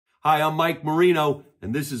Hi, I'm Mike Marino,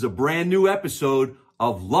 and this is a brand new episode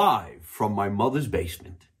of Live from My Mother's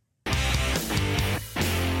Basement.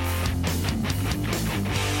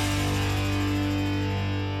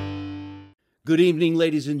 Good evening,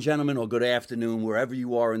 ladies and gentlemen, or good afternoon, wherever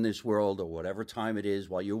you are in this world, or whatever time it is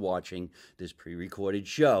while you're watching this pre-recorded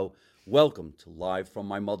show. Welcome to Live from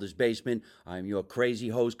My Mother's Basement. I'm your crazy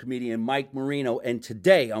host, comedian Mike Marino, and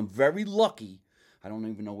today I'm very lucky. I don't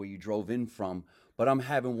even know where you drove in from, but I'm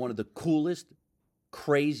having one of the coolest,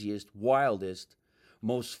 craziest, wildest,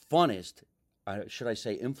 most funnest, should I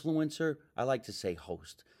say influencer? I like to say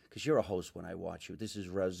host, because you're a host when I watch you. This is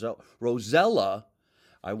Rosella.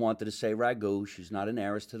 I wanted to say Ragu. She's not an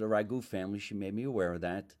heiress to the Ragu family. She made me aware of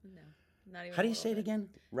that. No, not even. How do you say it again?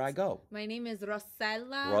 Ragu. My name is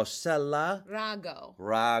Rosella. Rosella Rago.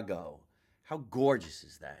 Rago. How gorgeous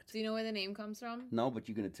is that? Do you know where the name comes from? No, but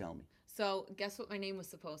you're going to tell me. So, guess what my name was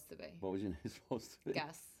supposed to be? What was your name supposed to be?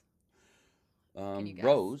 Guess. Can you guess?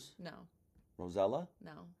 Rose. No. Rosella?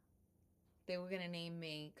 No. They were going to name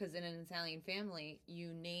me, because in an Italian family,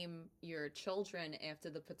 you name your children after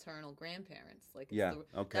the paternal grandparents. Okay.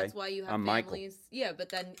 That's why you have I'm families. Michael. Yeah, but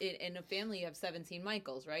then in a family, you have 17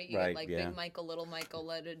 Michaels, right? You Right, get yeah. Big Michael, Little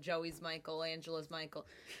Michael, Joey's Michael, Angela's Michael.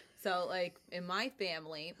 So, in my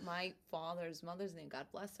family, my father's mother's name, God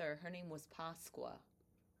bless her, her name was Pasqua.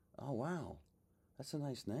 Oh, wow. That's a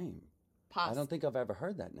nice name. I I don't think I've ever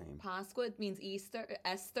heard that name. Pasqua, it means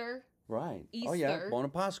Esther. Right. Easter. Oh, yeah. Buona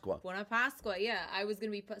Pasqua. Buona Pasqua, yeah. I was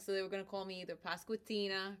going to be, so they were going to call me either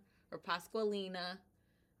Pasquatina or Pasqualina.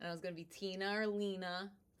 And I was going to be Tina or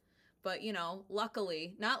Lena. But,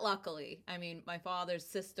 luckily, not luckily, my father's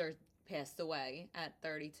sister passed away at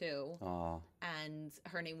 32. Oh. And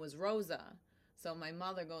her name was Rosa. So my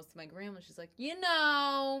mother goes to my grandma. She's like,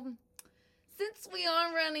 since we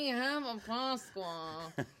already have a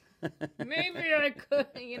Pasqua, maybe I could,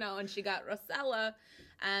 and she got Rosella.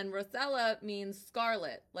 And Rosella means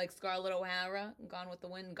scarlet, like Scarlett O'Hara, Gone with the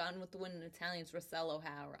Wind. Gone with the Wind in Italian is Rosella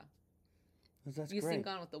O'Hara. That's You've great. seen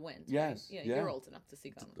Gone with the Wind. Yes. Right? Yeah. You're old enough to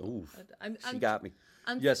see Gone with the Wind. She got me.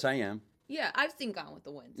 Yes, I am. Yeah, I've seen Gone with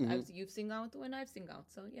the Wind. Mm-hmm. You've seen Gone with the Wind. I've seen Gone.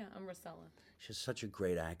 So yeah, I'm Rosella. She has such a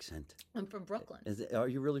great accent. I'm from Brooklyn. Are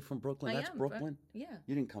you really from Brooklyn? I That's am. Brooklyn? Yeah.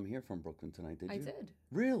 You didn't come here from Brooklyn tonight, did you? I did.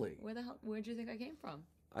 Really? Where'd you think I came from?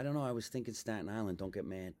 I don't know. I was thinking Staten Island. Don't get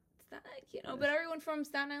mad. But everyone from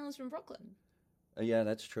Staten Island's from Brooklyn. Yeah,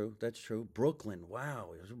 that's true. That's true. Brooklyn.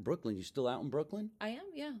 Wow. Brooklyn. You still out in Brooklyn? I am,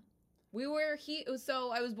 yeah.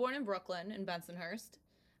 So I was born in Brooklyn, in Bensonhurst.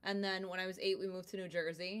 And then when I was 8, we moved to New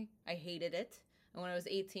Jersey. I hated it. And when I was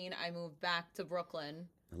 18, I moved back to Brooklyn.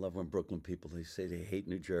 I love when Brooklyn people, they say they hate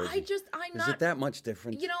New Jersey. Is it that much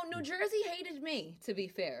different? New Jersey hated me, to be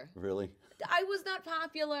fair. Really? I was not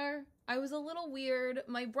popular. I was a little weird.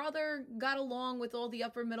 My brother got along with all the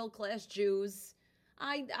upper middle class Jews.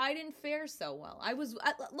 I didn't fare so well.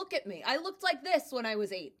 Look at me. I looked like this when I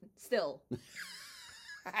was 8, still.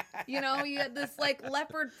 You had this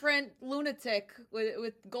leopard print lunatic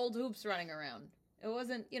with gold hoops running around. It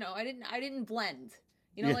wasn't, I didn't blend.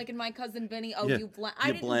 Like in My Cousin Vinny, you blend.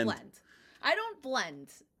 I didn't blend. I don't blend.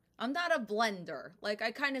 I'm not a blender.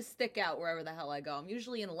 I kind of stick out wherever the hell I go. I'm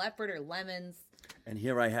usually in leopard or lemons. And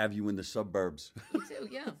here I have you in the suburbs. Me too,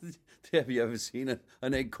 yeah. Have you ever seen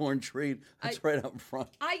an acorn tree? That's right up front.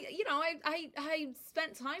 I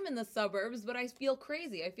spent time in the suburbs, but I feel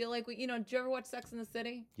crazy. I feel like, did you ever watch Sex in the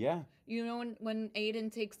City? Yeah. When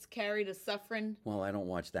Aiden takes Carrie to Suffern? Well, I don't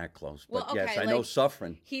watch that close, but okay, yes, I know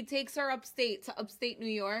Suffern. He takes her to upstate New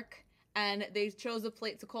York, and they chose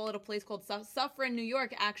to call it a place called Suffern, New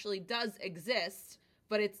York. Actually does exist.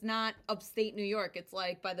 But it's not upstate New York. It's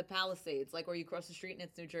by the Palisades, where you cross the street and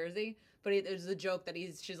it's New Jersey. But there's a joke that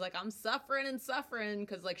she's like, I'm suffering,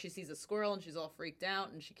 because she sees a squirrel and she's all freaked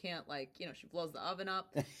out and she can't she blows the oven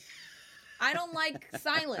up. I don't like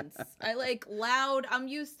silence. I like loud. I'm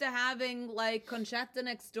used to having Conchetta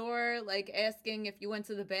next door, asking if you went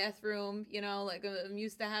to the bathroom. I'm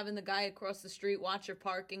used to having the guy across the street watch your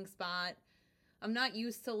parking spot. I'm not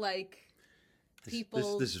used to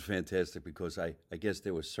This is fantastic because I guess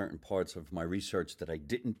there were certain parts of my research that I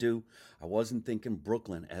didn't do. I wasn't thinking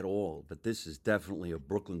Brooklyn at all, but this is definitely a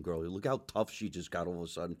Brooklyn girl. Look how tough she just got all of a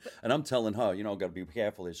sudden. And I'm telling her, got to be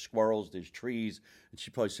careful. There's squirrels, there's trees. And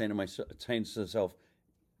she's probably saying to herself,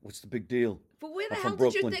 what's the big deal? But where the I'm hell from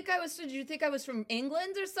did you Brooklyn. think I was? Did you think I was from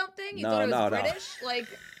England or something? You No, thought I was no. British?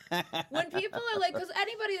 When people are because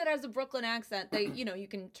anybody that has a Brooklyn accent, they, you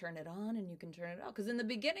can turn it on and you can turn it off. Because in the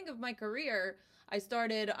beginning of my career, I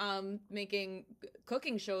started making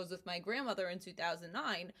cooking shows with my grandmother in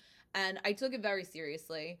 2009, and I took it very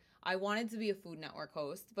seriously. I wanted to be a Food Network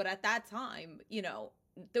host, but at that time,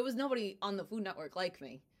 there was nobody on the Food Network like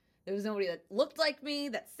me. There was nobody that looked like me,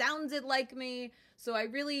 that sounded like me. So I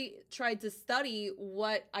really tried to study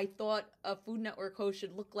what I thought a Food Network host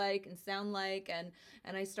should look like and sound like, and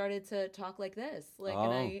I started to talk like this, like,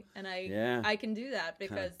 yeah. I can do that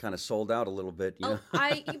because kind of sold out a little bit, you know.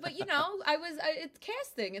 but it's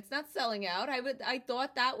casting. It's not selling out. I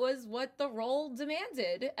thought that was what the role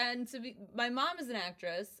demanded, and my mom is an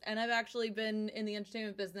actress, and I've actually been in the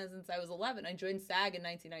entertainment business since I was 11. I joined SAG in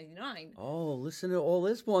 1999. Oh, listen to all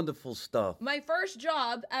this wonderful stuff. My first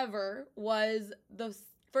job ever was the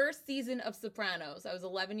first season of Sopranos. I was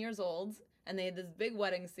 11 years old, and they had this big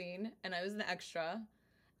wedding scene, and I was an extra.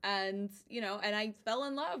 And, and I fell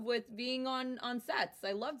in love with being on sets.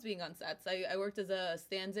 I loved being on sets. I worked as a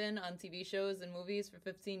stand-in on TV shows and movies for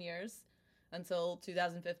 15 years until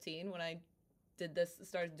 2015 when I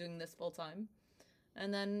started doing this full-time.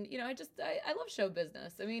 And then, I love show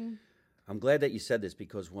business. I mean... I'm glad that you said this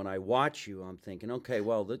because when I watch you, I'm thinking, okay,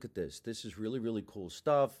 well, look at this. This is really, really cool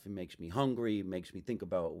stuff. It makes me hungry. It makes me think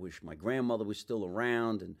about wish my grandmother was still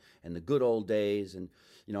around and the good old days. And,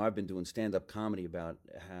 I've been doing stand-up comedy about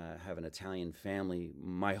have an Italian family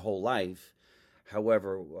my whole life.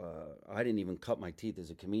 However, I didn't even cut my teeth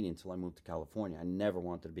as a comedian until I moved to California. I never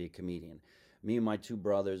wanted to be a comedian. Me and my two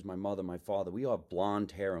brothers, my mother, my father, we all have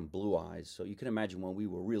blonde hair and blue eyes. So you can imagine when we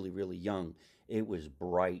were really, really young, it was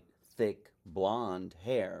bright, thick blonde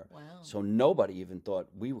hair. Wow. So nobody even thought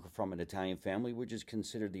we were from an Italian family. We're just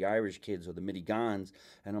considered the Irish kids or the Midigans.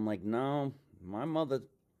 And I'm like, no, my mother,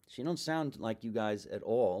 she don't sound like you guys at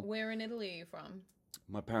all. Where in Italy are you from?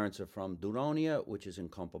 My parents are from Duronia, which is in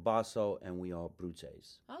Campobasso, and we are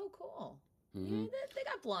Bruzzese. Oh, cool. Mm-hmm. Yeah, they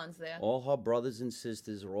got blondes there. All her brothers and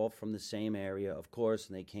sisters are all from the same area, of course,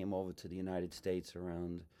 and they came over to the United States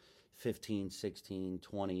around 15, 16,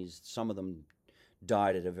 20s. Some of them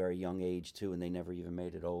died at a very young age too, and they never even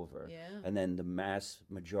made it over. Yeah. And then the mass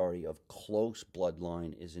majority of close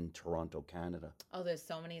bloodline is in Toronto, Canada. Oh, there's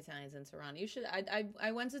so many Italians in Toronto. You should.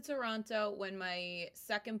 I went to Toronto when my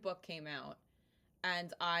second book came out,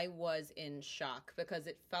 and I was in shock because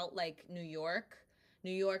it felt like New York,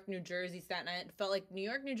 New Jersey, Staten Island. It felt like New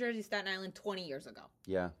York, New Jersey, Staten Island 20 years ago.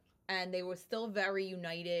 Yeah. And they were still very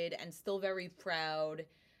united and still very proud.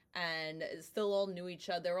 And still all knew each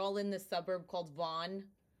other. They're all in this suburb called Vaughan.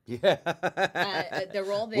 Yeah.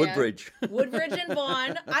 They're all there. Woodbridge. Woodbridge and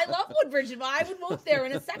Vaughan. I love Woodbridge and Vaughan. I would move there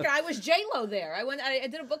in a second. I was J-Lo there. I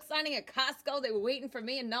did a book signing at Costco. They were waiting for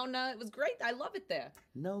me, and no, it was great. I love it there.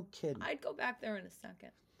 No kidding. I'd go back there in a second.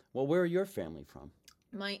 Well, where are your family from?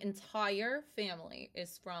 My entire family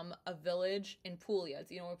is from a village in Puglia.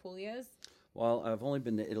 Do you know where Puglia is? Well, I've only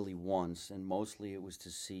been to Italy once, and mostly it was to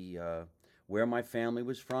see where my family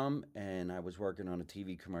was from, and I was working on a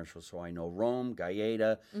TV commercial, so I know Rome,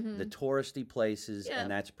 Gaeta, the touristy places,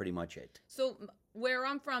 and that's pretty much it. So where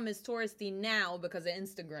I'm from is touristy now because of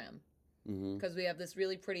Instagram. Because we have this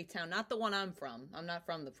really pretty town. Not the one I'm from. I'm not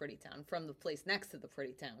from the pretty town. I'm from the place next to the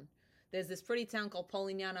pretty town. There's this pretty town called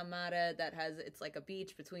Polignano Mare that it's like a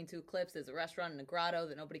beach between two cliffs. There's a restaurant and a grotto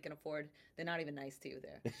that nobody can afford. They're not even nice to you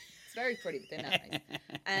there. It's very pretty, but they're not nice.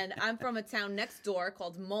 And I'm from a town next door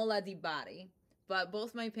called Mola di Bari. But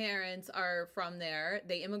both my parents are from there.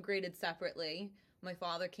 They immigrated separately. My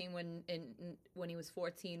father came when he was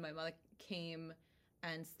 14. My mother came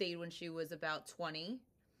and stayed when she was about 20.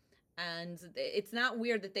 And it's not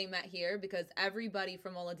weird that they met here because everybody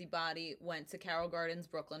from Mola di Bari went to Carroll Gardens,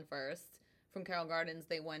 Brooklyn first. From Carroll Gardens,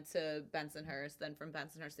 they went to Bensonhurst. Then from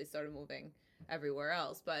Bensonhurst, they started moving everywhere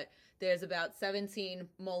else. But there's about 17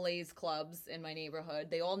 Moles clubs in my neighborhood.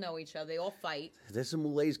 They all know each other. They all fight. There's a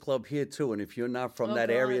Moles club here, too. And if you're not from that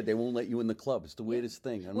area, they won't let you in the club. It's the weirdest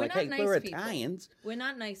thing. I'm like, hey, we're Italians. We're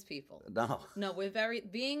not nice people. No, we're very...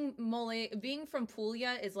 Being from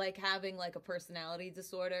Puglia is like having like a personality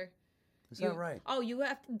disorder. Is that right? Oh, you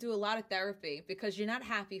have to do a lot of therapy because you're not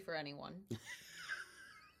happy for anyone.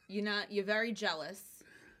 You're very jealous.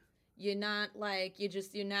 You're not like,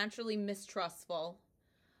 you're naturally mistrustful.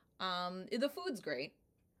 The food's great,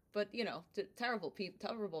 but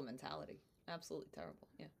terrible mentality. Absolutely terrible.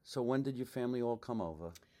 Yeah. So when did your family all come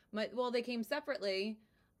over? They came separately.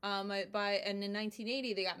 And in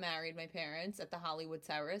 1980 they got married, my parents, at the Hollywood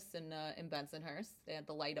Terrace in Bensonhurst. They had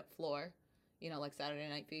the light up floor. Like Saturday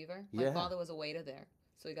Night Fever. My father was a waiter there,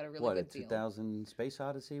 so he got a really good deal. 2000 Space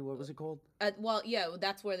Odyssey? What was it called?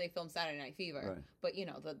 That's where they filmed Saturday Night Fever. Right. But,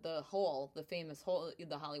 the famous hall,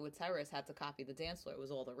 the Hollywood Terrace had to copy the dance floor. It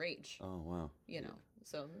was all the rage. Oh, wow.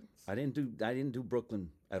 So... I didn't do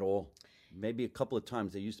Brooklyn at all. Maybe a couple of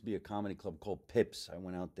times. There used to be a comedy club called Pips. I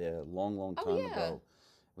went out there a long time ago.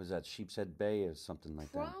 Was that Sheepshead Bay or something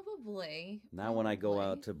like that? Probably. Now when I go out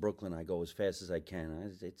Probably. to Brooklyn, I go as fast as I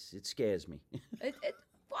can. It scares me.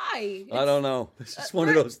 Why? I don't know. It's just one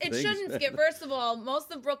of First, those it things. shouldn't man. scare. First of all,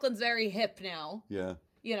 most of Brooklyn's very hip now. Yeah.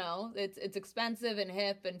 You know, it's expensive and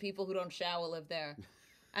hip, and people who don't shower live there.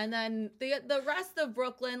 And then the rest of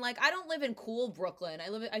Brooklyn, like I don't live in cool Brooklyn.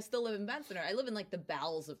 I still live in Bensonhurst. I live in like the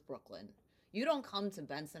bowels of Brooklyn. You don't come to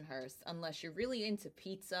Bensonhurst unless you're really into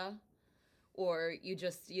pizza, or you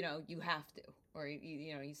just you have to, or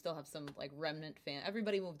you still have some like remnant fan.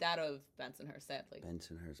 Everybody moved out of Bensonhurst, sadly.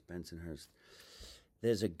 Bensonhurst.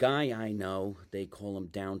 There's a guy I know. They call him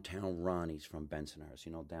Downtown Ronnie. He's from Bensonhurst.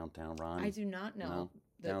 You know Downtown Ronnie? I do not know. No?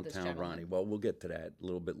 This Downtown gentleman. Ronnie. Well, we'll get to that a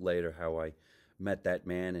little bit later, how I met that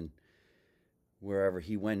man and wherever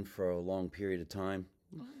he went for a long period of time.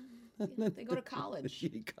 Yeah, they go to college.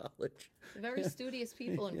 College. They're very studious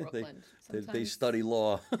people in Yeah, Brooklyn. They study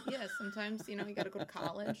law. Yeah, sometimes you got to go to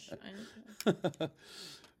college.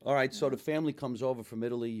 All right, so the family comes over from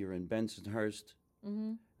Italy. You're in Bensonhurst.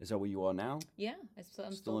 Mm-hmm. Is that where you are now? Yeah,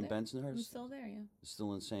 I'm Still in there. Bensonhurst? I'm still there. Yeah.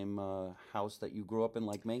 Still in the same house that you grew up in,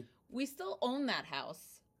 like me? We still own that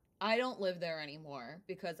house. I don't live there anymore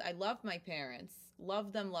because I love my parents,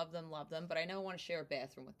 love them, but I never want to share a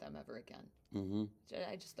bathroom with them ever again. Mm-hmm.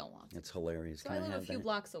 I just don't want to. It's hilarious. So Can I live a have few that?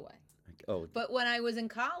 blocks away. Oh, But when I was in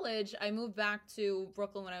college, I moved back to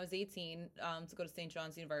Brooklyn when I was 18 to go to St.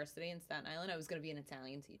 John's University in Staten Island. I was going to be an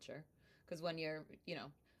Italian teacher because when you're,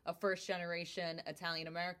 a first generation Italian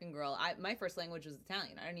American girl, my first language was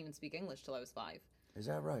Italian. I didn't even speak English till I was 5. is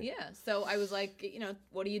that right? Yeah. So I was like,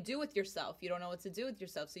 what do you do with yourself? You don't know what to do with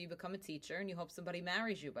yourself. So you become a teacher and you hope somebody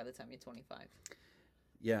marries you by the time you're 25.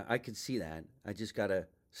 Yeah, I could see that. I just got to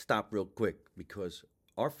stop real quick because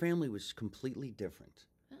our family was completely different.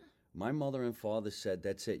 My mother and father said,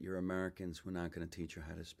 "That's it. You're Americans. We're not going to teach you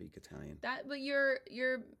how to speak Italian." But you're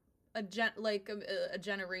a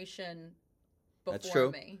generation before That's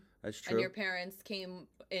true. me. That's true. And your parents came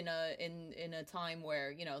in a time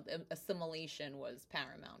where assimilation was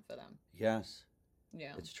paramount for them. Yes,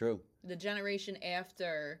 Yeah, it's true. the generation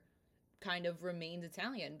after kind of remained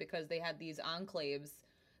Italian because they had these enclaves,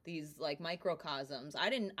 these like microcosms. I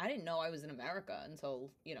didn't know I was in America until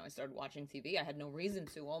I started watching TV. I had no reason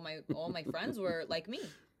to. All my friends were like me.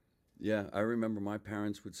 Yeah, I remember my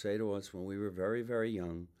parents would say to us when we were very, very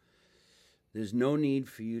young, "There's no need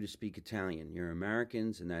for you to speak Italian. You're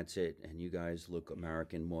Americans, and that's it. And you guys look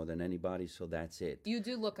American more than anybody, so that's it." You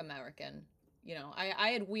do look American. I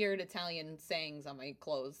had weird Italian sayings on my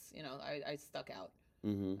clothes. I stuck out.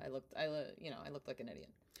 Mm-hmm. I looked like an idiot.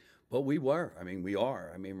 But we were. I mean, we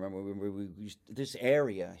are. I mean, remember we this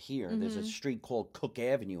area here. There's a street called Cook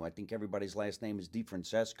Avenue. I think everybody's last name is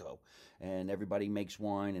DeFrancesco, and everybody makes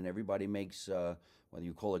wine, and everybody makes whether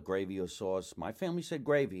you call it gravy or sauce. My family said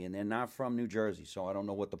gravy, and they're not from New Jersey, so I don't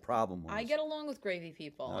know what the problem was. I get along with gravy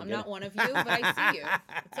people. I'm get not it. one of you, but I see you.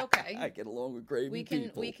 It's okay. I get along with gravy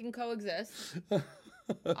people. We can coexist.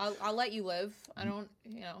 I'll let you live. I don't,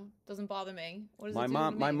 doesn't bother me. What does it do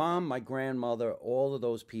to me? My grandmother, all of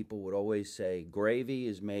those people would always say gravy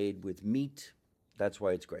is made with meat. That's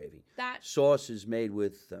why it's gravy. Sauce is made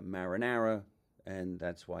with marinara, and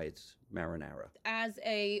that's why it's marinara. As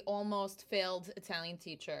a almost failed Italian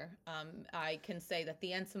teacher, I can say that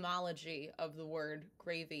the etymology of the word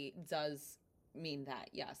gravy does mean that.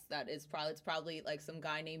 Yes, it's probably like some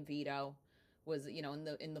guy named Vito was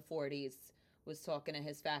in the 40s. Was talking to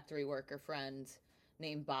his factory worker friend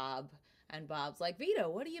named Bob, and Bob's like, "Vito,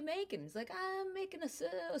 what are you making?" He's like, "I'm making a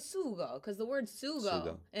sugo," because the word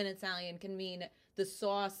sugo in Italian can mean the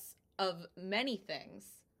sauce of many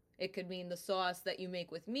things. It could mean the sauce that you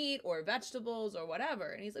make with meat or vegetables or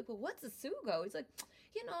whatever. And he's like, "Well, what's a sugo?" He's like,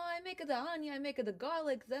 I make the onion, I make the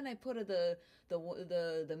garlic, then I put the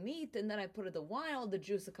meat, and then I put the wine, all the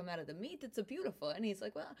juice will come out of the meat. It's a beautiful. And he's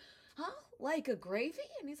like, "Well, huh? Like a gravy?"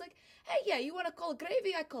 And he's like, "Hey, yeah, you want to call it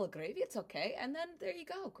gravy? I call it gravy. It's okay." And then there you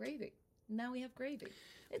go, gravy. Now we have gravy.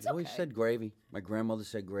 It's I always okay. said gravy. My grandmother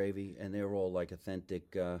said gravy, and they were all like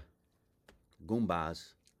authentic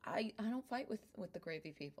Goombas. I don't fight with the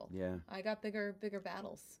gravy people. Yeah. I got bigger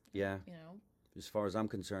battles. Yeah. As far as I'm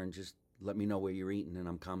concerned, just let me know where you're eating, and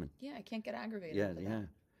I'm coming. Yeah, I can't get aggravated. Yeah, with yeah. that.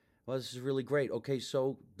 Well, this is really great. Okay,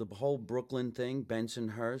 so the whole Brooklyn thing,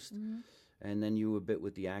 Bensonhurst, and then you were bit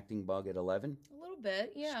with the acting bug at 11? A little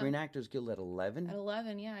bit, yeah. Screen Actors Guild at 11? At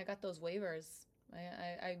 11, yeah, I got those waivers.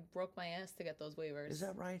 I broke my ass to get those waivers. Is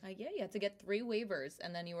that right? Yeah, you had to get 3 waivers,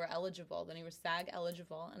 and then you were eligible. Then you were SAG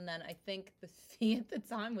eligible, and then I think the fee at the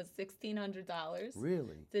time was $1,600.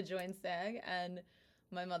 Really? To join SAG, and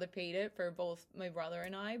My mother paid it for both my brother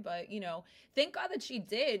and I, but thank God that she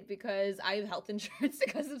did, because I have health insurance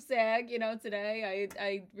because of SAG. Today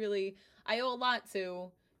I owe a lot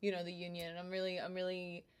to the union. I'm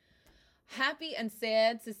really happy and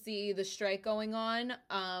sad to see the strike going on.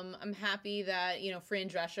 I'm happy that Fran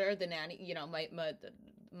Drescher, the nanny,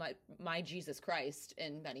 my Jesus Christ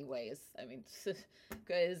in many ways. I mean,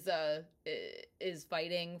 is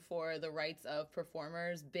fighting for the rights of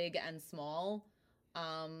performers, big and small.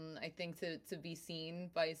 I think to be seen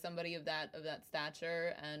by somebody of that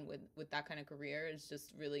stature and with that kind of career is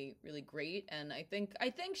just really, really great. And I think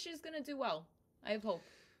she's gonna do well. I have hope.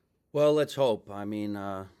 Well, let's hope. I mean,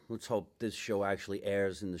 let's hope this show actually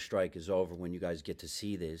airs and the strike is over when you guys get to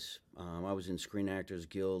see this. I was in Screen Actors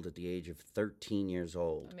Guild at the age of 13 years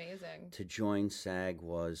old. Amazing. To join SAG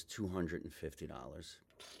was $250.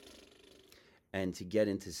 And to get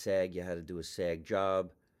into SAG, you had to do a SAG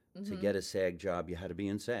job. Mm-hmm. To get a SAG job, you had to be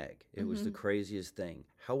in SAG. It was the craziest thing.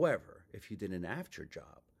 However, if you did an after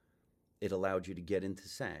job, it allowed you to get into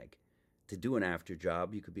SAG. To do an after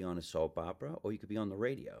job, you could be on a soap opera or you could be on the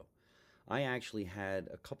radio. I actually had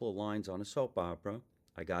a couple of lines on a soap opera.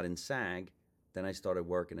 I got in SAG. Then I started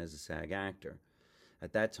working as a SAG actor.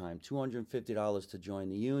 At that time, $250 to join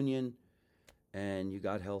the union, and you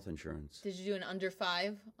got health insurance. Did you do an under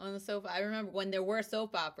 5 on the soap? I remember when there were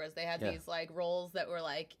soap operas, they had these like roles that were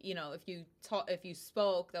like, if you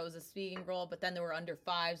spoke, that was a speaking role, but then there were under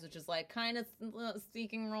 5s, which is like kind of a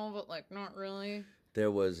speaking role, but like not really.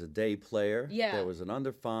 There was a day player. Yeah. There was an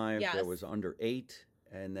under 5. Yes. There was under 8.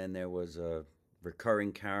 And then there was a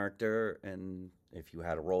recurring character. And if you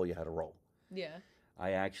had a role, you had a role. Yeah.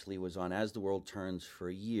 I actually was on As the World Turns for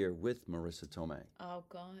a year with Marissa Tomei. Oh,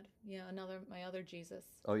 God. Yeah, my other Jesus.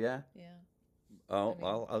 Oh, yeah? Yeah.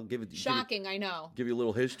 Oh, I'll give it... Shocking, I know. Give you a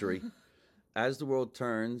little history. As the World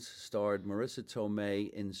Turns starred Marissa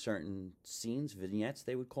Tomei in certain scenes, vignettes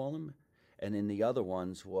they would call them. And in the other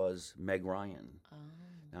ones was Meg Ryan. Oh.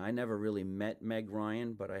 Now, I never really met Meg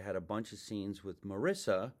Ryan, but I had a bunch of scenes with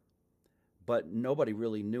Marissa, but nobody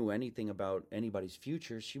really knew anything about anybody's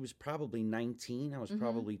future. She was probably 19. I was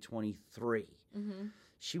probably 23. Mm-hmm.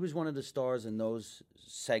 She was one of the stars in those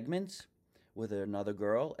segments with another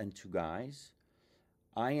girl and 2 guys.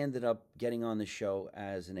 I ended up getting on the show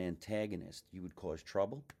as an antagonist. You would cause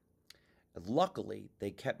trouble. Luckily,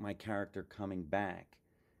 they kept my character coming back.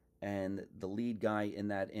 And the lead guy in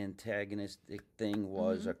that antagonistic thing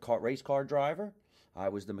was a race car driver. I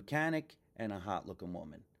was the mechanic and a hot-looking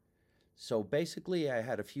woman. So basically, I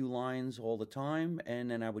had a few lines all the time,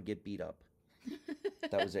 and then I would get beat up.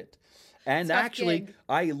 That was it. And Tough actually, gig.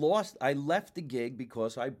 I left the gig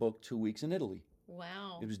because I booked 2 weeks in Italy.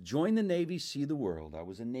 Wow. It was join the Navy, see the world. I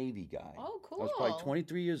was a Navy guy. Oh, cool. I was probably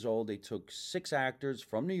 23 years old. They took 6 actors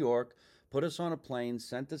from New York, put us on a plane,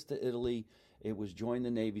 sent us to Italy. It was join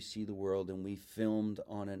the Navy, see the world, and we filmed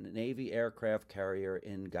on a Navy aircraft carrier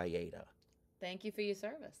in Gaeta. Thank you for your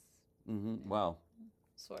service. Mm-hmm. Wow.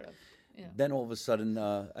 Sort of. Yeah. Then all of a sudden,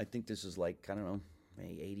 I think this is like, I don't know,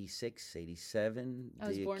 maybe 86, 87. I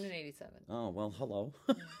was born in 87. Oh, well, hello.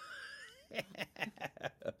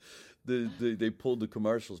 They pulled the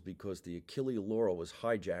commercials because the Achille Lauro was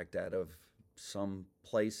hijacked out of some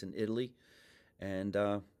place in Italy, and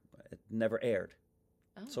it never aired.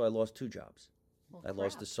 Oh. So I lost 2 jobs. Well, I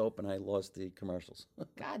lost the soap and I lost the commercials.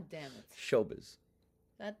 God damn it. Showbiz.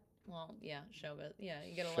 Showbiz. Yeah,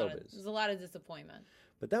 you get there's a lot of disappointment.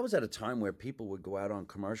 But that was at a time where people would go out on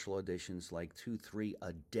commercial auditions like 2, 3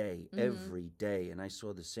 a day, every day. And I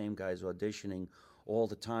saw the same guys auditioning all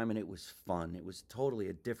the time, and it was fun. It was totally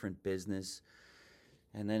a different business.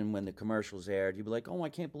 And then when the commercials aired, you'd be like, oh, I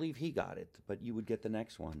can't believe he got it. But you would get the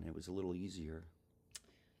next one. It was a little easier.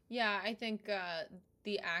 Yeah, I think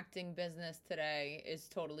the acting business today is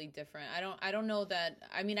totally different. I don't know that.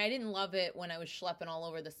 I mean, I didn't love it when I was schlepping all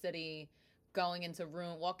over the city, walking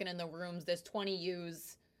in the rooms. There's 20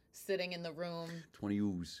 U's sitting in the room. 20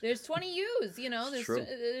 U's. There's 20 U's,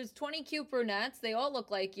 there's 20 cute brunettes. They all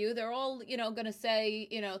look like you. They're all, going to say,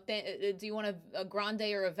 do you want a grande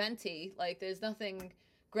or a venti? Like, there's nothing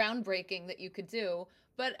groundbreaking that you could do.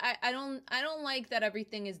 But I don't like that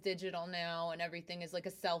everything is digital now and everything is like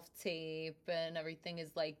a self-tape and everything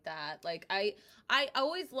is like that. Like, I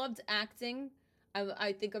always loved acting.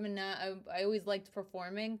 I think I always liked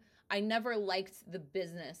performing. I never liked the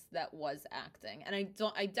business that was acting, and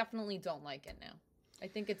I definitely don't like it now. I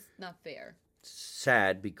think it's not fair.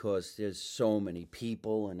 Sad because there's so many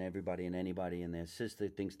people and everybody and anybody and their sister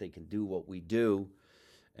thinks they can do what we do,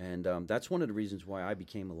 And that's one of the reasons why I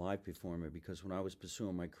became a live performer, because when I was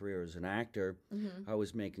pursuing my career as an actor, I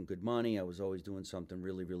was making good money. I was always doing something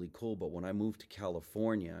really, really cool. But when I moved to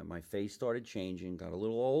California, my face started changing, got a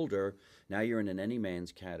little older. Now you're in an any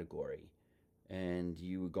man's category. And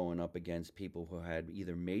you were going up against people who had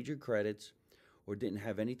either major credits or didn't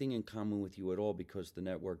have anything in common with you at all because the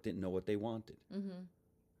network didn't know what they wanted.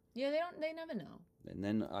 Yeah, they never know. And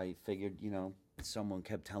then I figured, someone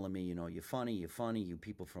kept telling me, you're funny, you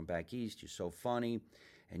people from back east, you're so funny,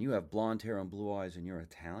 and you have blonde hair and blue eyes and you're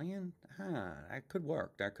Italian? That could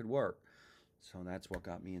work. So that's what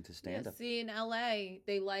got me into stand-up. Yeah, see, in LA,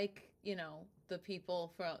 they like, the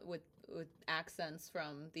people with accents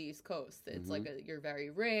from the East Coast. It's like you're very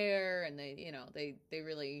rare, and they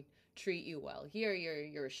really treat you well. Here,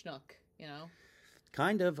 you're a schnook,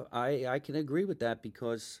 Kind of. I can agree with that,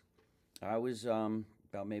 because I was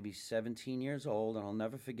about maybe 17 years old, and I'll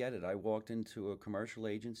never forget it. I walked into a commercial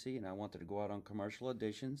agency, and I wanted to go out on commercial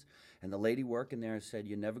auditions, and the lady working there said,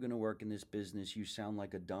 "You're never going to work in this business. You sound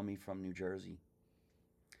like a dummy from New Jersey,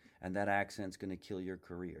 and that accent's going to kill your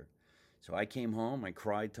career." So I came home, I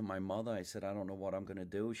cried to my mother. I said, "I don't know what I'm going to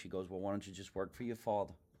do." She goes, "Well, why don't you just work for your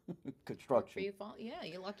father?" Construction. For your father? Yeah,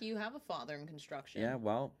 you're lucky you have a father in construction. Yeah,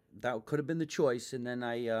 well, that could have been the choice. And then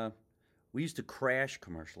we used to crash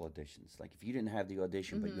commercial auditions. Like, if you didn't have the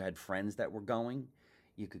audition, but you had friends that were going,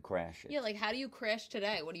 you could crash it. Yeah, like, how do you crash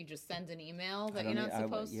today? What, do you just send an email that you're not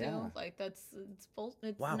supposed to? Like, it's wow,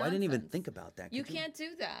 nonsense. I didn't even think about that. You can't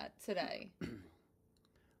do that today.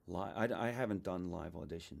 I haven't done live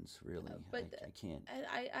auditions, really. But I can't.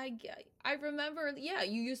 I remember,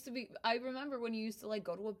 you used to be, I remember when you used to, like,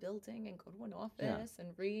 go to a building and go to an office and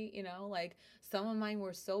like, some of mine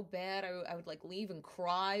were so bad, I would, like, leave and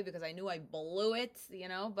cry because I knew I blew it,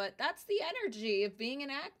 but that's the energy of being an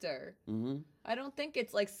actor. I don't think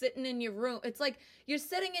it's, like, sitting in your room. It's like you're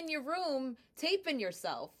sitting in your room taping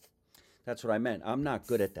yourself. That's what I meant. I'm not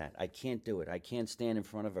good at that. I can't do it. I can't stand in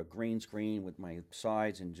front of a green screen with my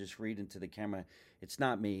sides and just read into the camera. It's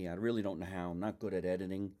not me. I really don't know how. I'm not good at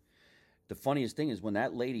editing. The funniest thing is, when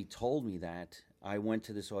that lady told me that, I went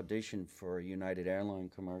to this audition for a United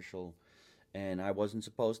Airlines commercial, and I wasn't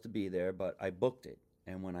supposed to be there, but I booked it.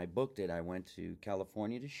 And when I booked it, I went to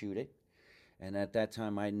California to shoot it. And at that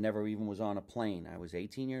time, I never even was on a plane. I was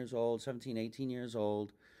 18 years old, 17, 18 years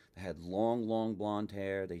old. I had long blonde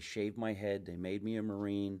hair. They shaved my head. They made me a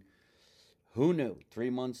Marine. Who knew? 3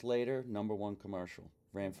 months later, #1 commercial.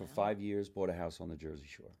 Ran for 5 years, bought a house on the Jersey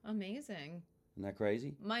Shore. Amazing. Isn't that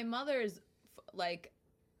crazy? My mother's,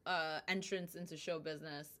 entrance into show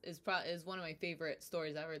business is one of my favorite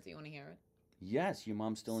stories ever. Do you want to hear it? Yes. Your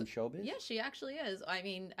mom's still in showbiz? Yeah, she actually is. I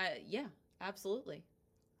mean, yeah, absolutely.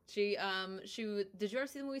 Did you ever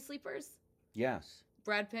see the movie Sleepers? Yes.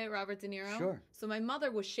 Brad Pitt, Robert De Niro. Sure. So my mother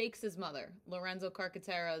was Shakes's mother, Lorenzo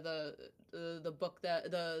Carcaterra, the book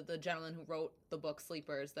the gentleman who wrote the book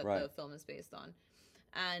Sleepers that the film is based on,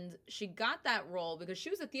 and she got that role because she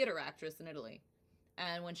was a theater actress in Italy,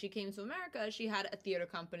 and when she came to America, she had a theater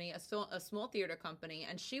company, a small theater company,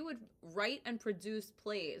 and she would write and produce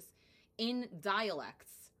plays in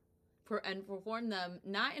dialects and perform them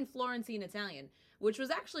not in Florentine Italian, which was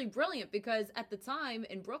actually brilliant because at the time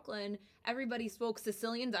in Brooklyn, everybody spoke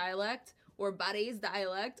Sicilian dialect or Barese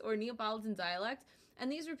dialect or Neapolitan dialect.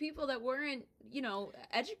 And these were people that weren't,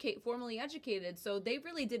 formally educated. So they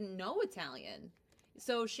really didn't know Italian.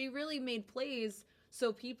 So she really made plays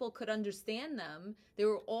so people could understand them. They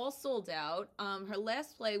were all sold out. Her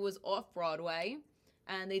last play was off Broadway,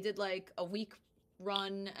 and they did like a week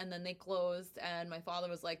run and then they closed, and my father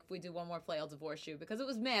was like, "If we do one more play, I'll divorce you," because it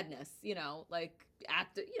was madness,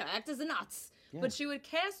 actors are nuts. Yeah. But she would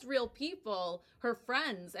cast real people, her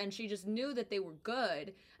friends, and she just knew that they were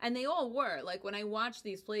good, and they all were. Like, when I watched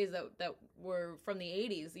these plays that were from the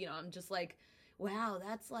 80s, I'm just like, wow,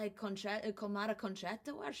 that's like Comare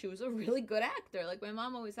Concetta. Wow, she was a really good actor. Like, my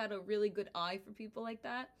mom always had a really good eye for people like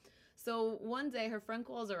that. So one day her friend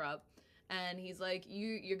calls her up, and he's like,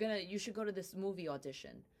 you should go to this movie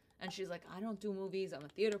audition. And she's like, "I don't do movies. I'm a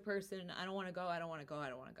theater person. I don't want to go. I don't want to go. I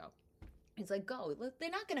don't want to go." He's like, "Go. They're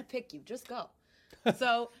not going to pick you. Just go."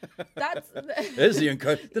 So that's...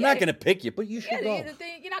 They're not going to pick you, but you should go.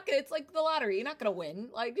 You're not gonna, it's like the lottery. You're not going to win.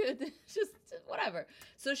 Like, it's just whatever.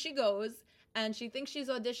 So she goes, and she thinks she's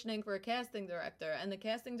auditioning for a casting director. And the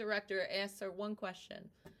casting director asks her one question.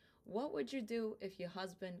 "What would you do if your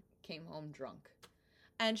husband came home drunk?"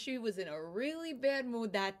 and she was in a really bad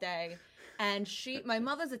mood that day. And my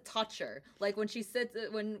mother's a toucher. Like when she sits,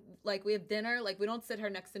 when like we have dinner, like we don't sit her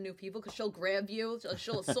next to new people because she'll grab you,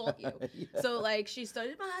 she'll assault you. Yeah. So like she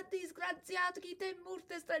started, and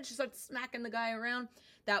she started smacking the guy around.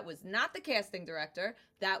 That was not the casting director.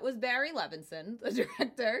 That was Barry Levinson, the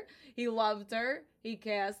director. He loved her. He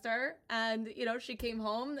cast her, and she came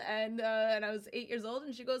home, and I was 8 years old,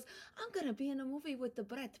 and she goes, "I'm gonna be in a movie with the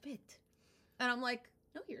Brad Pitt," and I'm like,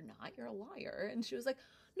 "No, you're not. You're a liar." And she was like,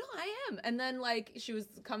 "No, I am." And then like she was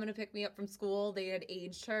coming to pick me up from school. They had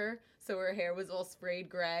aged her, so her hair was all sprayed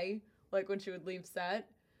gray, like when she would leave set.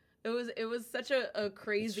 It was such a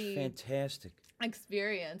crazy, it's fantastic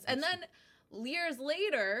experience. And then years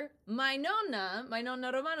later, my nonna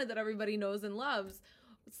Romana that everybody knows and loves,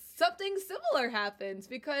 something similar happens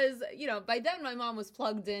because, by then my mom was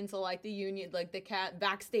plugged into like the union, like the cat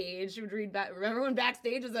backstage. She would read back. Remember when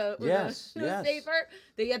Backstage was a newspaper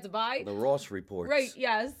that you had to buy? The Ross reports. Right,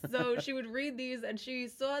 yes. So she would read these, and she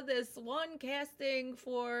saw this one casting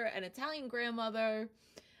for an Italian grandmother,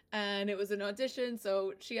 and it was an audition.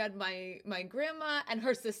 So she had my grandma and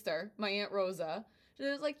her sister, my Aunt Rosa. She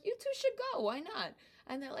was like, "You two should go. Why not?"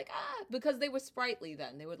 And they're like, because they were sprightly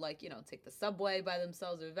then. They would take the subway by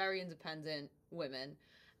themselves. They were very independent women.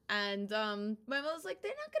 And my mother's like,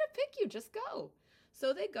 "They're not going to pick you. Just go."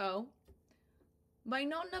 So they go. My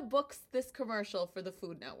nonna books this commercial for the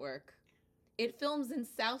Food Network. It films in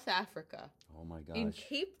South Africa. Oh my gosh. In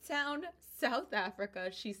Cape Town, South Africa.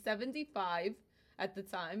 She's 75 at the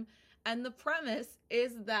time. And the premise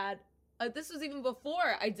is that, this was even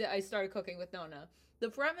before I started cooking with Nonna. The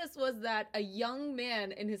premise was that a young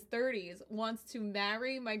man in his 30s wants to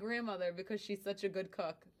marry my grandmother because she's such a good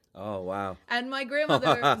cook. Oh, wow. And my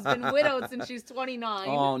grandmother has been widowed since she's 29.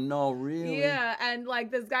 Oh, no, really? Yeah, and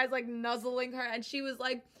this guy's nuzzling her, and she was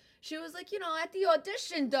like, at the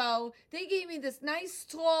audition though, they gave me this nice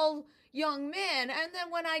tall young man, and then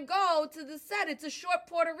when I go to the set, it's a short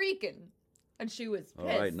Puerto Rican. And she was pissed.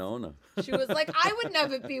 All right, Nonna. She was like, "I would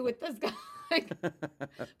never be with this guy."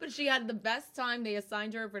 But she had the best time. They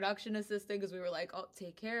assigned her a production assistant because we were like, "Oh,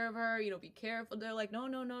 take care of her. Be careful." They're like,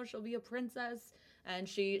 "No, she'll be a princess." And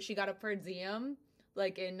she got a per diem,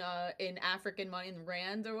 like in African money, in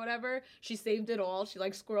rand or whatever. She saved it all. She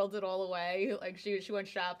squirreled it all away. She went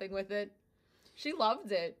shopping with it. She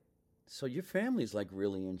loved it. So your family's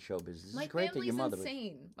really in show business. My it's great that your mother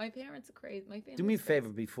insane. My parents are crazy. My family. Do me a favor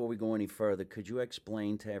before we go any further. Could you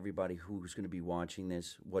explain to everybody who's going to be watching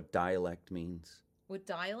this what dialect means? What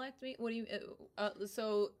dialect means? What do you?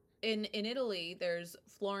 So in Italy, there's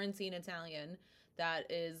Florentine Italian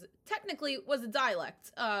that was a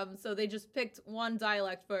dialect. So they just picked one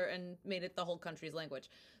dialect and made it the whole country's language.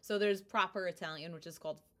 So there's proper Italian, which is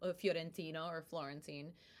called Fiorentino or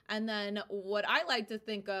Florentine. And then what I like to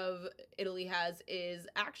think of Italy has is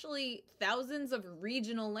actually thousands of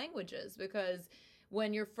regional languages, because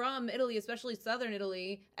when you're from Italy, especially southern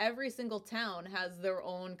Italy, every single town has their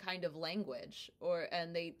own kind of language,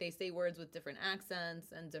 and they say words with different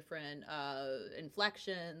accents and different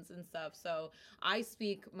inflections and stuff. So I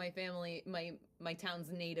speak my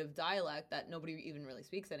town's native dialect that nobody even really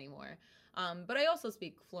speaks anymore. But I also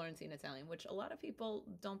speak Florentine Italian, which a lot of people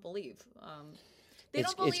don't believe. They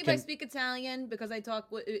don't believe I speak Italian because I talk,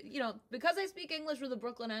 because I speak English with a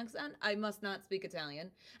Brooklyn accent, I must not speak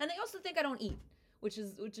Italian. And they also think I don't eat, which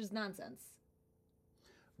is nonsense.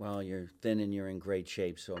 Well, you're thin and you're in great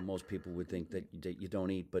shape, so most people would think that you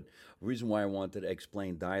don't eat. But the reason why I wanted to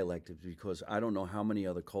explain dialect is because I don't know how many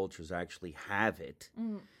other cultures actually have it.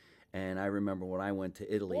 Mm. And I remember when I went to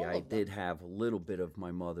Italy, I did have a little bit of my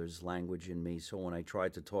mother's language in me. So when I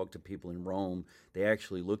tried to talk to people in Rome, they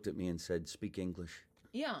actually looked at me and said, "Speak English."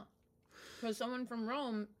 Yeah, because someone from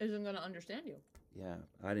Rome isn't going to understand you. Yeah,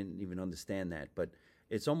 I didn't even understand that. But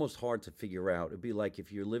it's almost hard to figure out. It'd be like if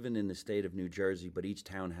you're living in the state of New Jersey, but each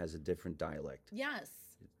town has a different dialect. Yes.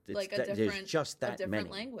 There's just that different many.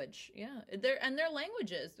 Language. Yeah, they're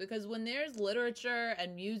languages, because when there's literature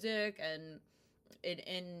and music and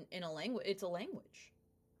in a language, it's a language.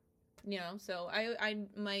 So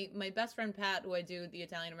my best friend Pat, who I do the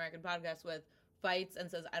Italian American podcast with, fights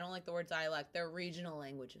and says I don't like the word dialect. They're regional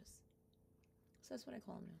languages. So that's what I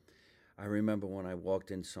call them now. I remember when I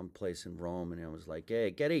walked in some place in Rome and I was like,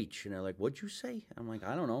 "Hey, get each," and they're like, "What'd you say?" I'm like,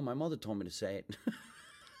 "I don't know. My mother told me to say it."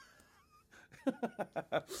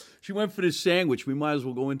 She went for this sandwich. We might as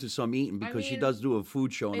well go into some eating because she does do a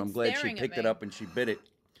food show, and I'm glad she picked it up and she bit it.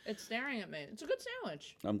 It's staring at me. It's a good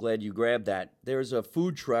sandwich. I'm glad you grabbed that. There's a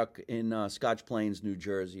food truck in Scotch Plains, New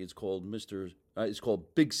Jersey. It's called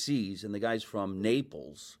Big C's, and the guy's from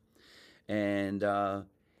Naples, and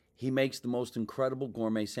He makes the most incredible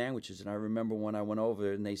gourmet sandwiches. And I remember when I went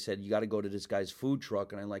over and they said, you got to go to this guy's food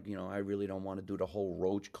truck. And I'm like, I really don't want to do the whole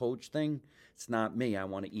roach coach thing. It's not me. I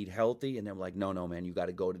want to eat healthy. And they're like, no, man, you got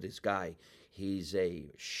to go to this guy. He's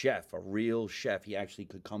a chef, a real chef. He actually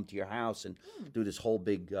could come to your house and do this whole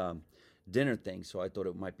big dinner thing. So I thought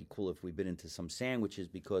it might be cool if we bit into some sandwiches,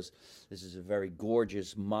 because this is a very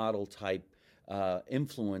gorgeous model type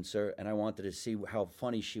influencer, and I wanted to see how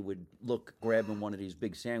funny she would look grabbing one of these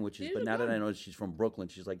big sandwiches. But now that I know she's from Brooklyn,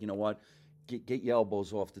 she's like, you know what? Get your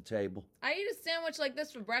elbows off the table. I eat a sandwich like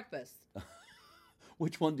this for breakfast.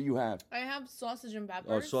 Which one do you have? I have sausage and peppers.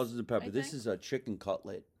 Oh, sausage and pepper. This is a chicken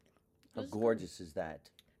cutlet. How gorgeous is that?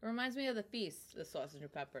 It reminds me of the feast, the sausage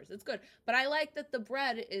and peppers. It's good. But I like that the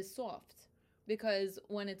bread is soft, because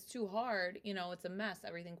when it's too hard, it's a mess.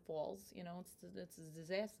 Everything falls. It's a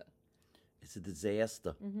disaster. It's a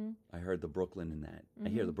disaster. Mm-hmm. I heard the Brooklyn in that. Mm-hmm. I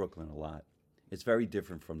hear the Brooklyn a lot. It's very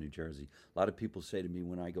different from New Jersey. A lot of people say to me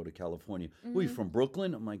when I go to California, "Are you from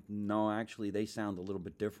Brooklyn?" I'm like, no, actually, they sound a little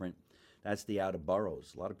bit different. That's the outer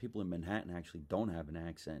boroughs. A lot of people in Manhattan actually don't have an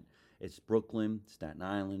accent. It's Brooklyn, Staten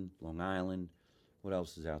Island, Long Island. What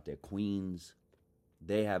else is out there? Queens.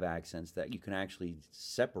 They have accents that you can actually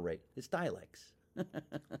separate. It's dialects.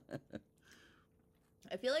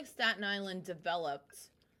 I feel like Staten Island developed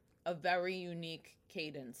a very unique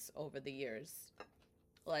cadence over the years.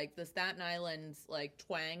 Like the Staten Island's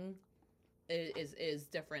twang is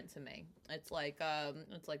different to me. It's like oh,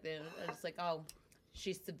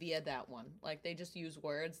 she's severe, that one. Like they just use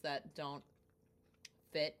words that don't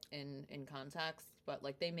fit in context, but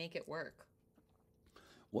they make it work.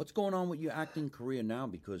 What's going on with your acting career now?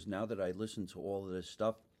 Because now that I listen to all of this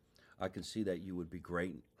stuff, I can see that you would be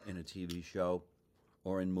great in a TV show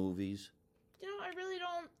or in movies.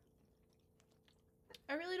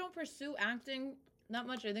 I really don't pursue acting that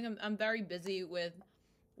much. I think I'm very busy with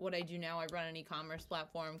what I do now. I run an e-commerce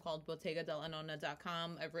platform called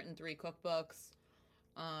BottegaDellaNonna.com. I've written 3 cookbooks.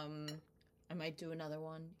 I might do another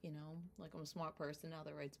one, I'm a smart person now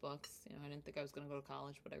that writes books. I didn't think I was going to go to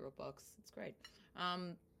college, but I wrote books. It's great.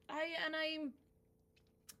 I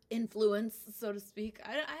influence, so to speak.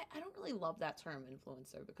 I don't really love that term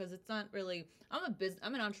influencer, because it's not really,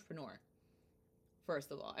 I'm an entrepreneur,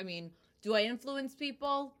 first of all. I mean, do I influence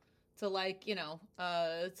people to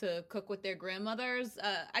to cook with their grandmothers?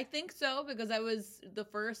 I think so, because I was the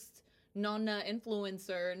first Nonna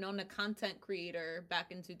influencer, Nonna content creator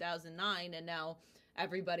back in 2009, and now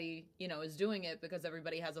everybody, is doing it because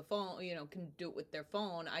everybody has a phone, can do it with their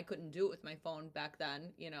phone. I couldn't do it with my phone back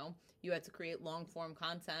then, You had to create long form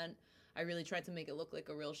content. I really tried to make it look like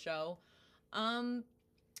a real show.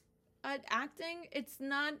 Acting, it's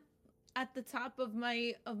not at the top of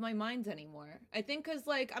my mind anymore. I think because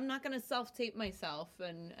I'm not gonna self-tape myself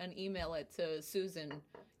and email it to Susan,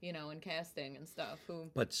 in casting and stuff.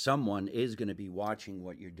 But someone is going to be watching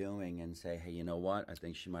what you're doing and say, hey, you know what? I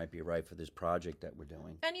think she might be right for this project that we're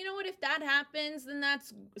doing. And you know what? If that happens, then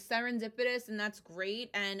that's serendipitous and that's great.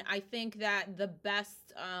 And I think that the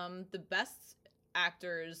best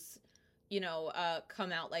actors,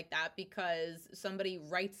 come out like that because somebody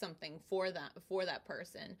writes something for that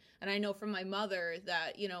person. And I know from my mother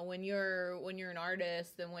that, when you're an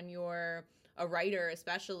artist and when you're a writer,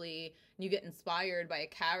 especially, and you get inspired by a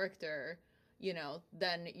character,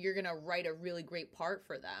 then you're going to write a really great part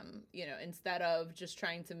for them, instead of just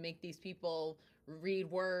trying to make these people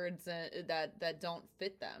read words that don't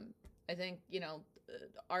fit them. I think,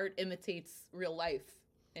 art imitates real life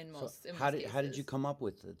in most cases. How did you come up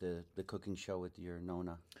with the cooking show with your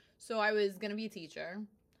Nonna? So I was going to be a teacher,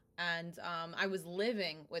 and I was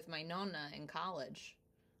living with my Nonna in college.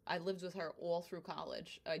 I lived with her all through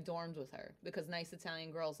college. I dormed with her because nice Italian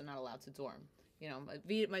girls are not allowed to dorm.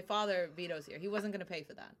 My father, Vito's here. He wasn't going to pay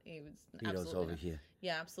for that. He was Vito's absolutely over not. here.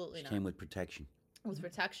 Yeah, absolutely not. Came with protection. With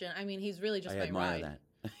protection. I mean, he's really just I my admire ride.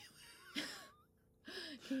 that.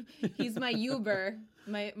 He's my Uber.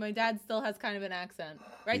 My dad still has kind of an accent,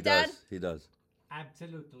 right, He Dad? does. He does.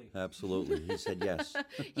 Absolutely. He said yes.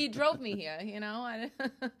 He drove me here.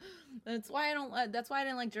 That's why I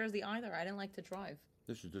didn't like Jersey either. I didn't like to drive.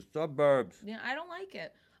 This is the suburbs. Yeah, I don't like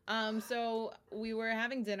it. So we were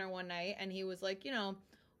having dinner one night, and he was like,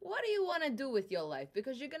 what do you want to do with your life?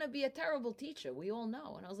 Because you're going to be a terrible teacher. We all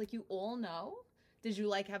know. And I was like, you all know? Did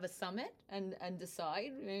you have a summit and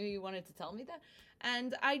decide? Maybe you wanted to tell me that.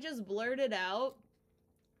 And I just blurted out,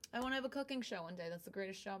 I want to have a cooking show one day. That's the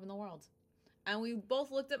greatest job in the world. And we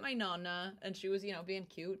both looked at my Nonna, and she was, being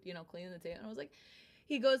cute, cleaning the table. And I was like,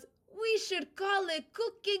 he goes, we should call it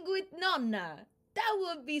Cooking with Nonna. that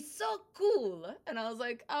would be so cool. And I was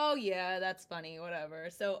like, oh yeah, that's funny, whatever.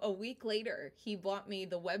 So a week later, he bought me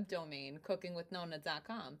the web domain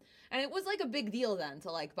cookingwithnona.com. And it was like a big deal then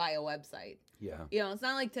to like buy a website. Yeah. You know, it's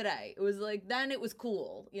not like today. It was like then it was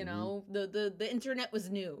cool, you know. The internet was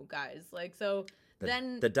new, guys. Like so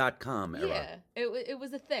then the .com era. yeah, it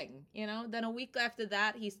was a thing, you know. Then a week after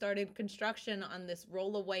that, he started construction on this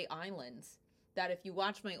rollaway island that if you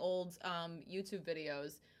watch my old YouTube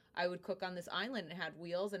videos, I would cook on this island. It had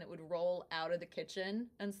wheels and it would roll out of the kitchen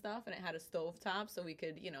and stuff, and it had a stovetop so we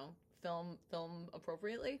could, you know, film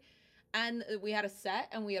appropriately. And we had a set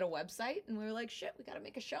and we had a website, and we were like, shit, we got to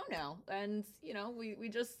make a show now. And you know, we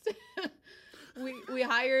just we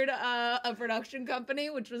hired a production company,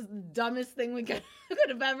 which was the dumbest thing we could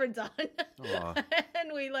have ever done.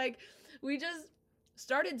 And we just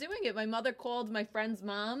started doing it. My mother called my friend's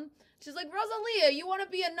mom. She's like, Rosalia, you want to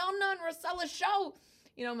be a Nona and Rosella show?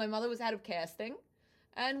 You know, my mother was head of casting,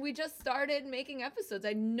 and we just started making episodes. I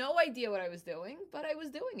had no idea what I was doing, but I was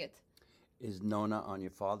doing it. Is Nona on your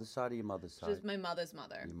father's side or your mother's side? Just my mother's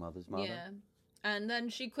mother. Your mother's mother? Yeah. And then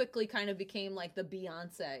she quickly kind of became like the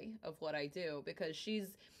Beyonce of what I do, because she's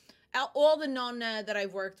all the Nonna that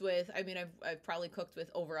I've worked with. I mean, I've probably cooked with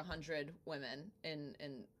over 100 women in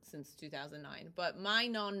since 2009. But my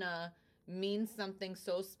Nonna means something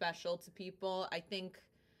so special to people. I think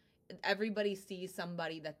everybody sees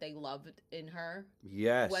somebody that they loved in her.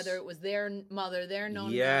 Yes. Whether it was their mother, their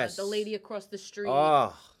Nonna, yes. the lady across the street.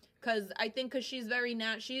 Oh. Because she's very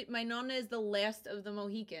my Nonna is the last of the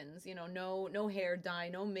Mohicans. You know, no hair dye,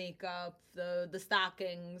 no makeup, the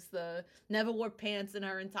stockings, never wore pants in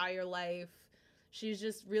her entire life. She's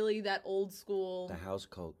just really that old school. The house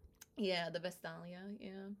coat. Yeah, the Vestalia.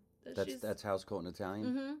 Yeah. That's house coat in Italian?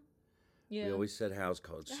 Mm-hmm. Yeah. We always said house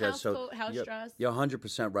coat. House coat, house dress. You're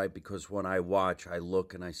 100% right, because when I watch, I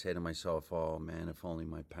look and I say to myself, oh, man, if only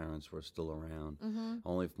my parents were still around. Mm-hmm.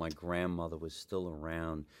 Only if my grandmother was still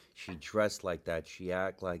around. She dressed like that. She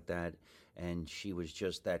acted like that. And she was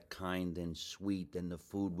just that kind and sweet. And the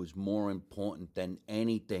food was more important than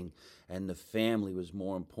anything. And the family was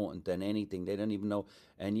more important than anything. They didn't even know.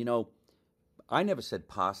 And, you know, I never said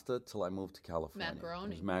pasta till I moved to California.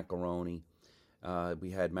 Macaroni. It was macaroni. We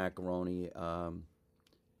had macaroni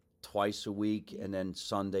twice a week, and then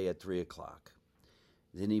Sunday at 3 o'clock.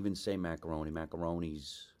 Didn't even say macaroni.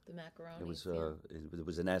 Macaronis. The macaroni. It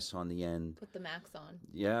was an S on the end. Put the max on.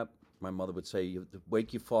 Yeah, my mother would say,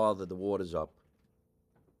 "Wake your father. The water's up."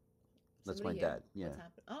 That's my dad. Yeah. What's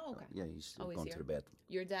happened? Oh, okay. Yeah, he's Oh, he's going here. to the bathroom.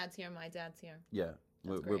 Your dad's here. My dad's here. Yeah,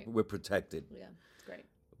 That's great. we're protected. Yeah, it's great.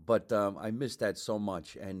 But I miss that so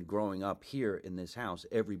much. And growing up here in this house,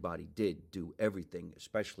 everybody did do everything,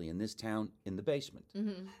 especially in this town, in the basement.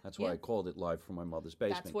 Mm-hmm. That's why I called it Live from My Mother's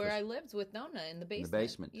Basement. That's where I lived with Nona, in the basement. In the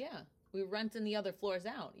basement. Yeah. We were renting the other floors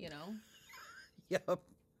out, you know. Yep.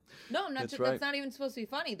 No, That's that's not even supposed to be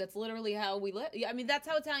funny. That's literally how we live. I mean, that's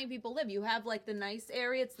how Italian people live. You have like the nice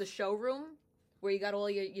area. It's the showroom where you got all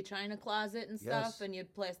your china closet and stuff, Yes. and your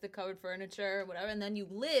plastic covered furniture, whatever. And then you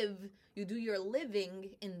do your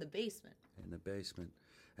living in the basement. In the basement.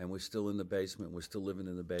 And we're still in the basement. We're still living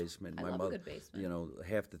in the basement. I love a good basement. You know,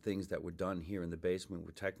 half the things that were done here in the basement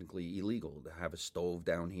were technically illegal. To have a stove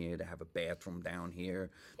down here, to have a bathroom down here.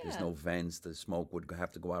 There's Yeah. no vents. The smoke would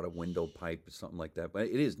have to go out a window pipe or something like that. But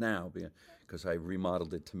it is now, because I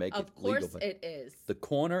remodeled it to make it legal. Of course it is. The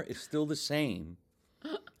corner is still the same.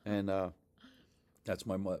 And that's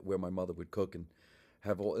where my mother would cook and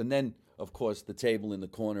have all. And then, of course, the table in the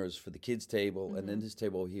corner is for the kids' table, and then this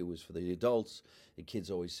table here was for the adults. The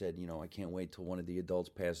kids always said, you know, I can't wait till one of the adults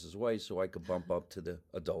passes away so I could bump up to the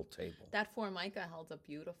adult table. That Formica held up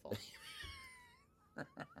beautiful.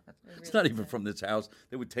 It's not even from this house.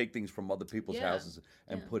 They would take things from other people's houses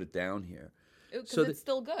and put it down here. Because it's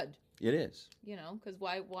still good. It is. You know, because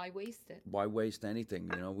why waste it? Why waste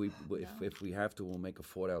anything? You know, if we have to, we'll make a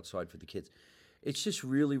fort outside for the kids. It's just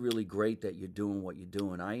really, really great that you're doing what you're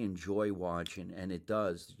doing. I enjoy watching, and it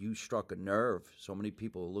does. You struck a nerve. So many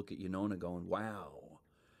people look at you, Nona, going, wow.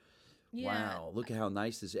 Yeah. Wow, look at how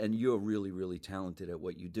nice this is. And you're really, really talented at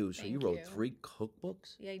what you do. So you Thank wrote you. 3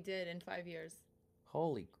 cookbooks? Yeah, I did in 5 years.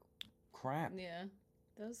 Holy crap. Yeah.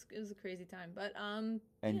 It was a crazy time. But And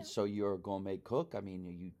yeah. so you're a gourmet cook? I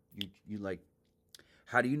mean, you like,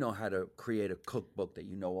 how do you know how to create a cookbook that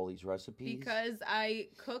you know all these recipes? Because I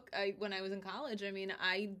cook. When I was in college, I mean,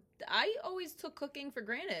 I always took cooking for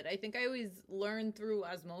granted. I think I always learned through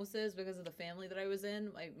osmosis because of the family that I was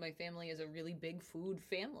in. My family is a really big food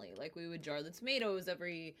family. Like, we would jar the tomatoes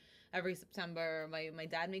every September. My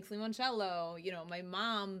dad makes limoncello. You know, my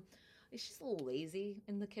mom she's a little lazy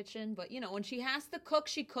in the kitchen, but when she has to cook,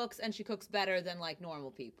 she cooks, and she cooks better than like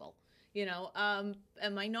normal people. And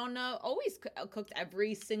my nonna always cooked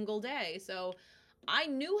every single day, so I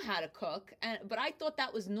knew how to cook, but I thought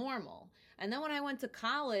that was normal. And then when I went to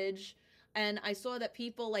college, and I saw that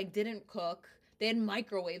people like didn't cook, they had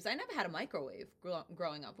microwaves. I never had a microwave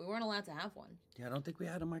growing up. We weren't allowed to have one. Yeah, I don't think we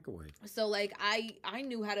had a microwave. So like I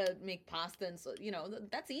knew how to make pasta, and so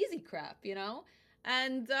that's easy crap,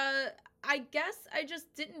 And I guess I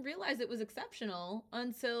just didn't realize it was exceptional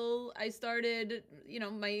until I started,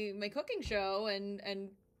 my cooking show, and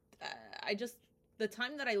I just, the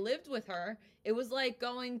time that I lived with her, it was like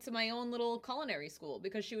going to my own little culinary school,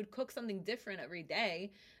 because she would cook something different every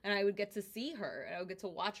day, and I would get to see her, and I would get to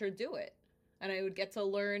watch her do it. And I would get to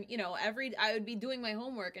learn, I would be doing my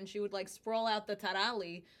homework, and she would like sprawl out the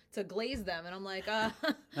tarali to glaze them. And I'm like, I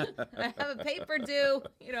have a paper due,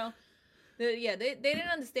 They didn't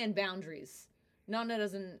understand boundaries. Nonna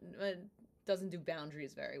doesn't do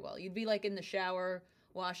boundaries very well. You'd be like in the shower,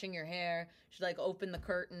 washing your hair. She'd like open the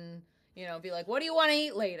curtain, be like, what do you want to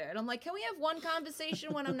eat later? And I'm like, can we have one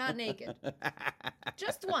conversation when I'm not naked?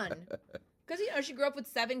 Just one. Because, she grew up with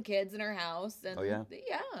 7 kids in her house. And, oh, yeah?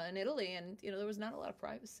 Yeah, in Italy. And, there was not a lot of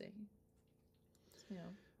privacy.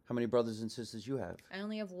 How many brothers and sisters you have? I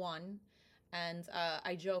only have one. And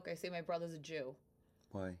I joke. I say my brother's a Jew.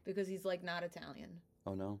 Why? Because he's, like, not Italian.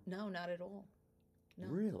 Oh, no? No, not at all. No.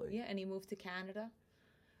 Really? Yeah, and he moved to Canada.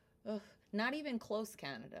 Ugh, not even close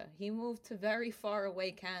Canada. He moved to very far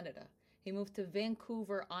away Canada. He moved to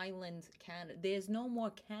Vancouver Island, Canada. There's no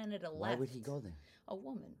more Canada left. Why would he go there? A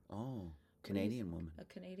woman. Oh. Canadian woman. A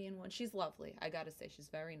Canadian one. She's lovely. I gotta say, she's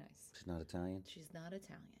very nice. She's not Italian? She's not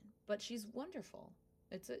Italian, but she's wonderful.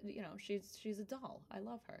 It's she's a doll. I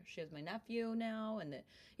love her. She has my nephew now, and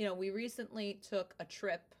we recently took a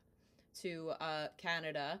trip to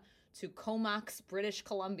Canada, to Comox, British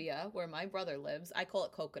Columbia, where my brother lives. I call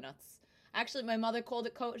it Coconuts. Actually, my mother called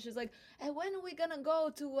it she's like, hey, when are we gonna go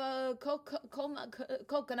to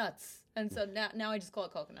Coconuts? And so now I just call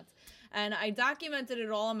it Coconuts. And I documented it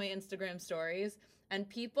all on my Instagram stories, and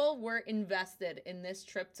people were invested in this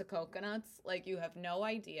trip to Coconuts like you have no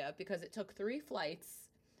idea, because it took 3 flights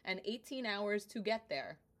and 18 hours to get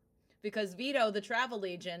there. Because Vito, the travel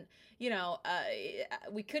agent,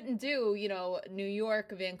 we couldn't do, New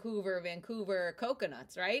York, Vancouver,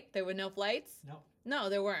 Coconuts, right? There were no flights? No,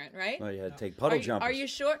 there weren't, right? Oh, you had to take puddle jumpers. Are you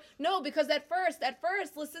sure? No, because at first,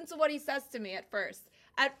 listen to what he says to me at first.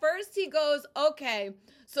 At first, he goes, okay,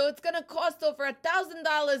 so it's going to cost over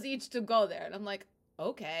 $1,000 each to go there. And I'm like,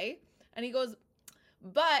 okay. And he goes,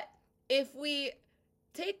 but if we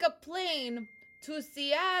take a plane to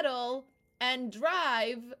Seattle and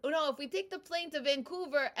if we take the plane to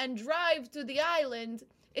Vancouver and drive to the island,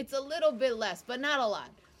 it's a little bit less, but not a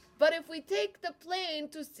lot. But if we take the plane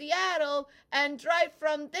to Seattle and drive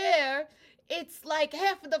from there, it's like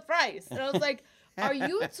half the price. And I was like, are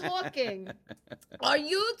you talking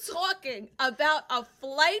about a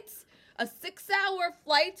 6-hour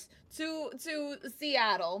flight to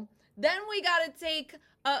Seattle? Then we got to take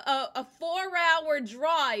a 4-hour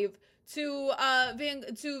drive to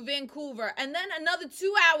Vancouver, and then another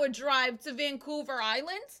 2-hour drive to Vancouver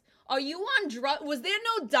Island? Are you on drugs? Was there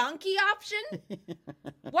no donkey option?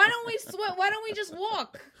 Why don't we just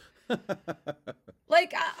walk?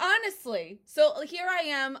 Like, honestly. So here I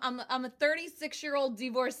am. I'm a 36-year-old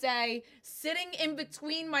divorcee sitting in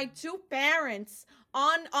between my 2 parents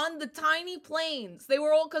on the tiny planes. They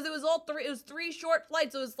were all, because it was 3 short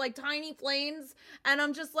flights. So it was like tiny planes, and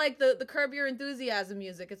I'm just like the Curb Your Enthusiasm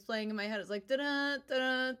music. It's playing in my head. It's like da da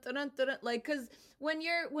da da da. Like, because when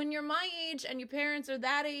you're my age and your parents are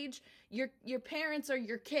that age, your parents are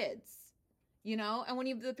your kids. And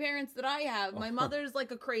when the parents that I have, my mother's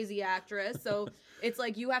like a crazy actress. So it's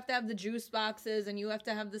like you have to have the juice boxes, and you have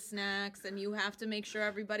to have the snacks, and you have to make sure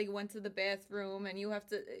everybody went to the bathroom, and you have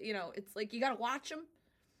to, it's like you got to watch them.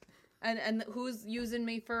 And who's using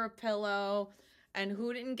me for a pillow, and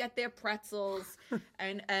who didn't get their pretzels.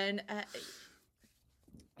 and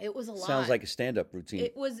it was a lot. Sounds like a stand-up routine.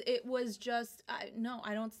 It was just, no,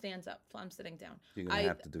 I don't stand up. I'm sitting down. You're going to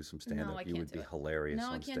have to do some stand-up. No, I you would be hilarious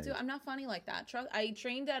on stage. No, I can't do it. I'm not funny like that. I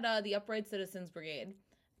trained at the Upright Citizens Brigade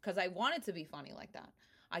because I wanted to be funny like that.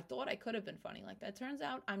 I thought I could have been funny like that. Turns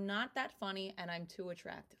out I'm not that funny, and I'm too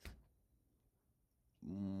attractive.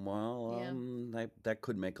 Well, that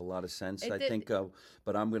could make a lot of sense. I think,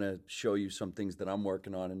 but I'm going to show you some things that I'm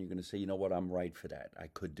working on, and you're going to say, you know what, I'm right for that. I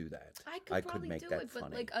could do that. I could make that funny.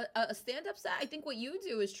 But like a stand-up set, I think what you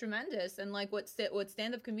do is tremendous, and like what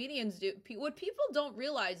stand-up comedians do. What people don't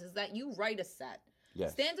realize is that you write a set.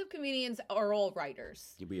 Yes. Stand-up comedians are all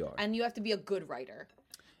writers. We are. And you have to be a good writer.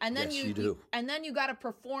 And then Yes, you do. And then you got to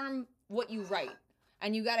perform what you write.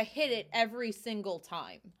 And you got to hit it every single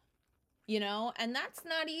time. You know, and that's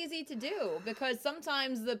not easy to do because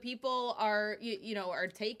sometimes the people are, are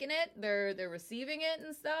taking it, they're receiving it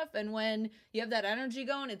and stuff. And when you have that energy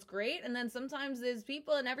going, it's great. And then sometimes there's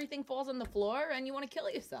people and everything falls on the floor and you want to kill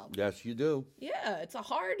yourself. Yes, you do. Yeah, it's a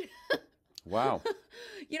hard. Wow.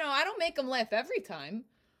 I don't make them laugh every time.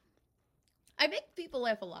 I make people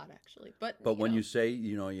laugh a lot, actually. But when you say,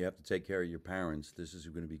 you have to take care of your parents, this is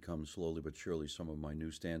going to become slowly but surely some of my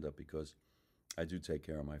new stand-up because I do take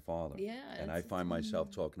care of my father. Yeah. And I find myself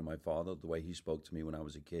talking to my father the way he spoke to me when I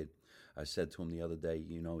was a kid. I said to him the other day,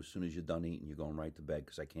 as soon as you're done eating, you're going right to bed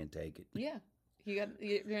because I can't take it. Yeah.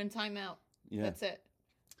 You're in timeout. Yeah. That's it.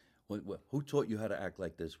 Who taught you how to act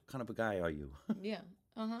like this? What kind of a guy are you? Yeah.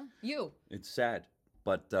 You. It's sad,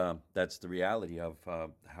 but that's the reality of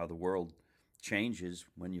how the world changes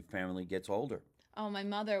when your family gets older. Oh, my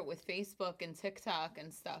mother with Facebook and TikTok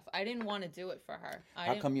and stuff. I didn't want to do it for her.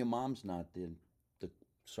 How come your mom's not the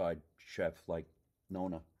side chef like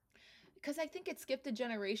Nona? Because I think it skipped a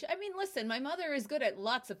generation. I mean, listen, my mother is good at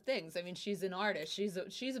lots of things. I mean, she's an artist. She's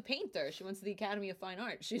a painter. She went to the Academy of Fine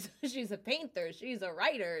Arts. She's a painter. She's a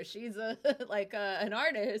writer. She's an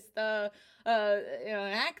artist. An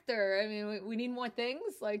actor. I mean, we need more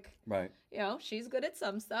things. Right. She's good at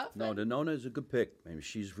some stuff. No, the Nona is a good pick. I mean,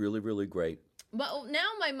 she's really, really great. But now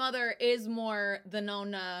my mother is more the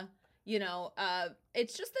Nona.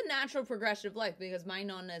 It's just a natural progression of life because my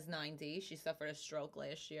Nona is 90. She suffered a stroke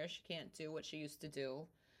last year. She can't do what she used to do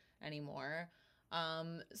anymore.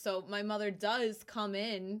 So my mother does come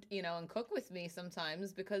in, and cook with me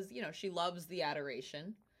sometimes because, she loves the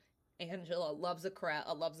adoration. Angela loves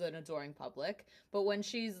loves an adoring public. But when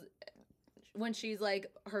she's like,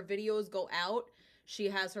 her videos go out, she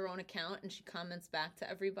has her own account and she comments back to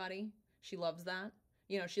everybody. She loves that.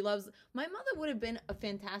 My mother would have been a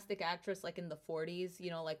fantastic actress like in the 40s,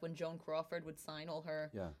 like when Joan Crawford would sign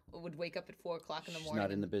would wake up at 4 o'clock in the morning. She's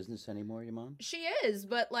not in the business anymore, your mom? She is,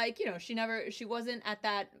 but she wasn't at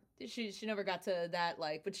that, she never got to that,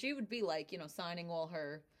 but she would be signing all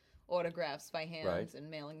her autographs by hand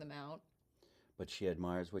and mailing them out. But she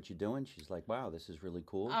admires what you're doing. She's like, wow, this is really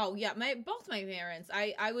cool. Oh, yeah. Both my parents.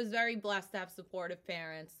 I was very blessed to have supportive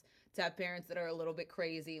parents, to have parents that are a little bit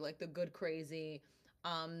crazy, like the good crazy,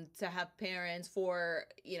 to have parents for,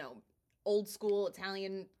 old school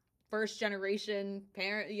Italian first generation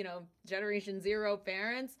parent, generation zero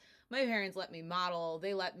parents. My parents let me model.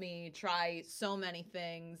 They let me try so many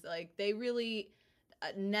things. Like they really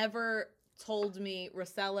never told me,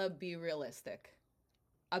 Rosella, be realistic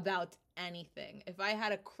about anything. If I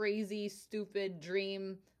had a crazy, stupid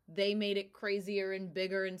dream, they made it crazier and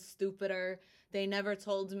bigger and stupider. They never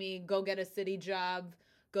told me, go get a city job,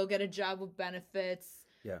 go get a job with benefits,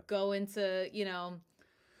 go into,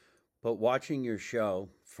 But watching your show,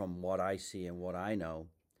 from what I see and what I know,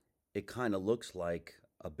 it kind of looks like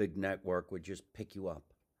a big network would just pick you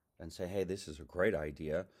up and say, hey, this is a great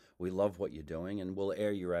idea. We love what you're doing and we'll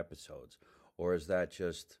air your episodes. Or is that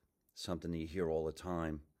just something that you hear all the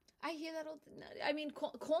time? I hear that all. I mean,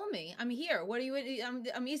 call me. I'm here. What are you?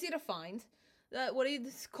 I'm easy to find. What do you?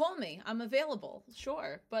 Call me. I'm available.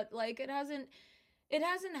 Sure, but it hasn't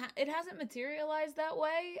materialized that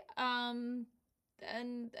way. And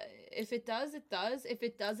if it does, it does. If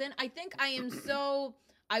it doesn't, I think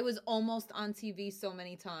I was almost on TV so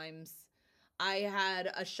many times. I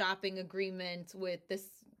had a shopping agreement with this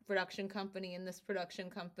production company and this production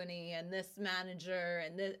company and this manager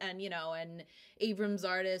and Abrams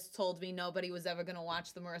Artist told me nobody was ever going to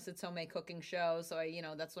watch the Marissa Tomei cooking show. So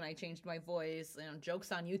that's when I changed my voice.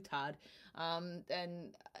 Joke's on you, Todd.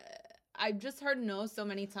 And I've just heard no so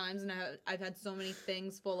many times, and I've had so many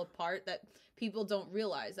things fall apart that people don't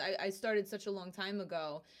realize. I started such a long time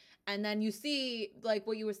ago. And then you see, like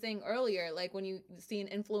what you were saying earlier, like when you see an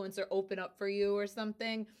influencer open up for you or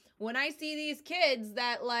something. When I see these kids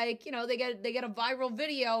that they get a viral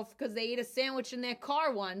video because they ate a sandwich in their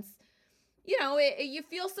car once, you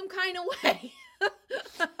feel some kind of way.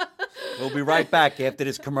 We'll be right back after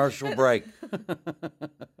this commercial break.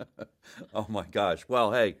 Oh my gosh.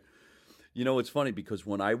 Well, hey, it's funny because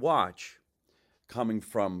when I watch, coming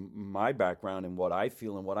from my background and what I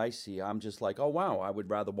feel and what I see, I'm just like, oh, wow, I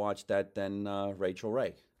would rather watch that than Rachel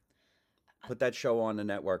Ray. Put that show on the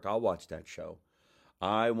network. I'll watch that show.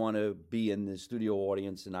 I want to be in the studio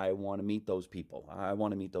audience and I want to meet those people. I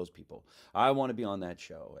want to be on that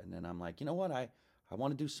show. And then I'm like, you know what? I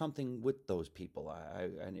want to do something with those people.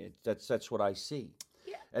 That's what I see.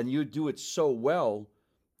 Yeah. And you do it so well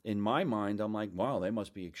in my mind, I'm like, wow, they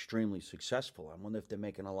must be extremely successful. I wonder if they're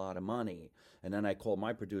making a lot of money. And then I call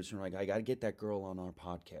my producer and I'm like, I got to get that girl on our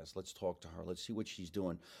podcast. Let's talk to her. Let's see what she's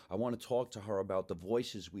doing. I want to talk to her about the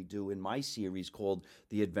voices we do in my series called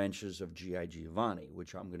The Adventures of G.I. Giovanni,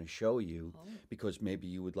 which I'm going to show you because maybe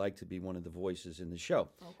you would like to be one of the voices in the show.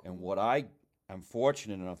 Oh, cool. And what I'm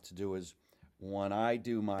fortunate enough to do is when I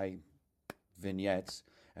do my vignettes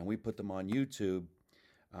and we put them on YouTube,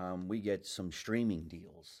 we get some streaming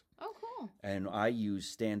deals. Oh, cool. And I use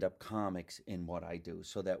stand-up comics in what I do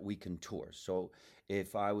so that we can tour. So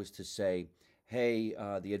if I was to say, hey,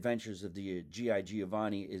 The Adventures of the G.I.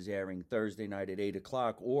 Giovanni is airing Thursday night at 8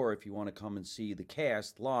 o'clock, or if you want to come and see the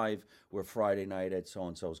cast live, we're Friday night at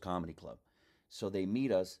so-and-so's comedy club. So they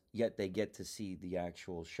meet us, yet they get to see the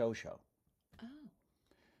actual show. Oh. I Well,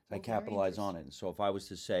 very capitalize on it. So if I was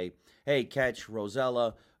to say, hey, catch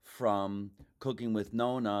Rosella from Cooking with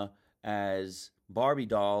Nona as Barbie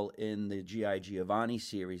doll in the G.I. Giovanni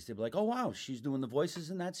series, they'd be like, oh, wow, she's doing the voices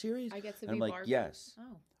in that series? I get to And I'm be like, Barbie? yes.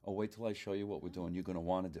 Oh, Oh, wait till I show you what we're doing. You're going to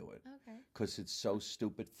want to do it okay. because it's so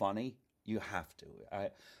stupid funny. You have to.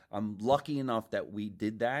 I'm lucky enough that we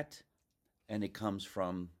did that, and it comes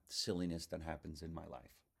from silliness that happens in my life,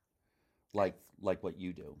 like what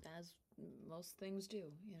you do. As most things do.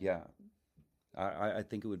 You know? Yeah. I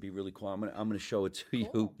think it would be really cool. I'm gonna show it to you.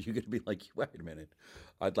 Cool. You're gonna be like, wait a minute,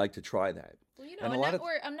 I'd like to try that. Well, you And know, a a lot of-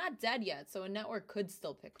 network. I'm not dead yet, so a network could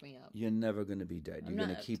still pick me up. You're never gonna be dead. I'm You're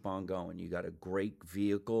gonna not. keep on going. You got a great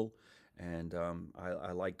vehicle, and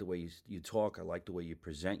I like the way you talk. I like the way you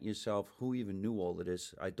present yourself. Who even knew all of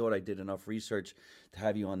this? I thought I did enough research to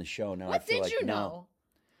have you on the show. Now What I feel did like you now, know?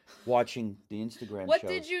 watching the Instagram What shows,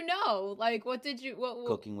 did you know? Like, what did you? What?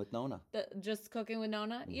 Cooking with Nona. Just cooking with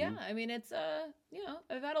Nona. Mhm. Yeah, I mean, it's you know,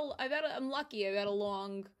 I'm lucky. I've had a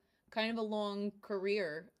long, kind of a long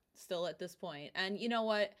career still at this point, and you know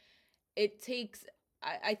what? It takes.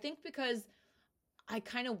 I think because I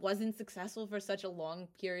kind of wasn't successful for such a long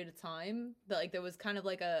period of time that like there was kind of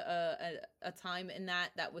like a time in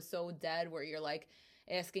that was so dead where you're like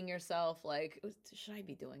asking yourself like, should I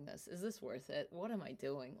be doing this? Is this worth it? What am I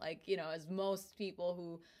doing? Like, you know, as most people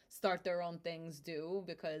who start their own things do,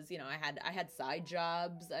 because you know I had side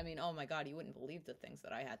jobs. I mean, oh my God, you wouldn't believe the things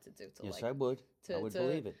that I had to do to Yes, like I would. I would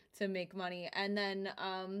believe it. to make money. And then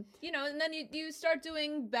you know, and then you start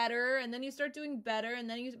doing better, and then you start doing better, and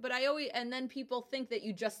then and then people think that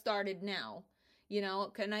you just started now, you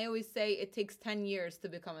know. And I always say it takes 10 years to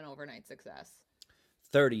become an overnight success.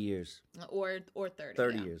 30 years. Or 30.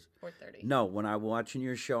 30 yeah. years. Or 30. No, when I'm watching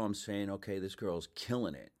your show, I'm saying, okay, this girl's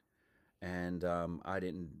killing it. And I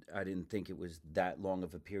didn't think it was that long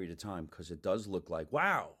of a period of time because it does look like,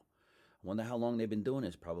 wow. I wonder how long they've been doing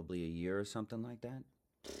this. Probably a year or something like that.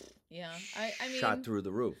 Yeah. I mean, shot through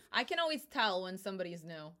the roof. I can always tell when somebody's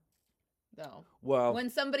new, though. Well, When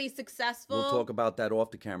somebody's successful. we'll talk about that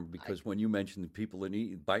off the camera because when you mentioned the people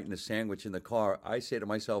biting a sandwich in the car, I say to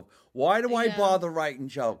myself, why do I Yeah. bother writing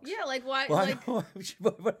jokes? Yeah, like why? Why,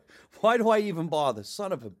 Like why do I even bother?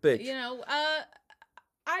 Son of a bitch. you know,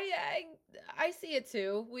 I see it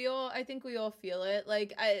too. I think we all feel it.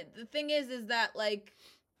 Like the thing is that like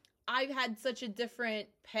I've had such a different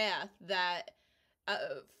path that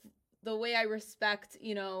the way I respect,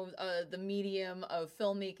 you know, the medium of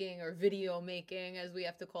filmmaking or video making, as we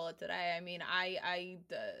have to call it today. I mean, I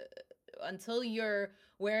until you're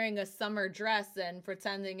wearing a summer dress and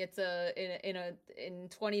pretending it's in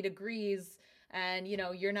 20 degrees, and you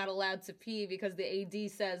know you're not allowed to pee because the AD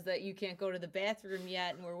says that you can't go to the bathroom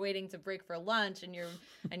yet, and we're waiting to break for lunch, and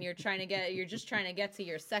you're just trying to get to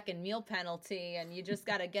your second meal penalty, and you just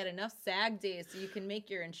got to get enough SAG days so you can make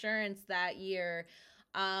your insurance that year.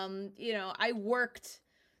 You know, I worked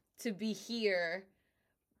to be here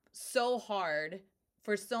so hard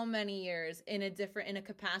for so many years in a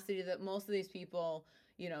capacity that most of these people,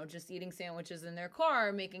 you know, just eating sandwiches in their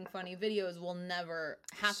car, making funny videos will never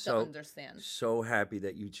have to understand. So happy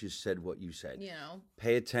that you just said what you said. You know,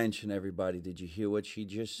 Pay attention, everybody. Did you hear what she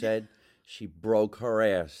just said? She broke her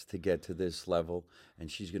ass to get to this level, and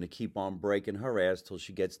she's going to keep on breaking her ass till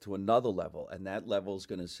she gets to another level. And that level is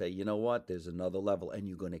going to say, you know what, there's another level, and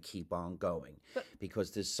you're going to keep on going.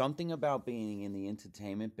 Because there's something about being in the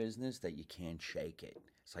entertainment business that you can't shake it.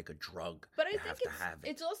 It's like a drug. But I you think have to have it.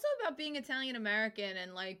 it's also about being Italian American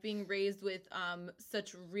and like being raised with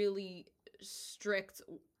such really strict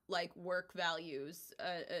like work values.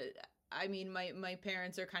 I mean, my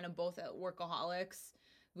parents are kind of both workaholics.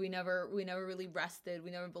 We never really rested.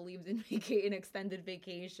 We never believed in extended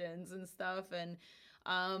vacations and stuff. And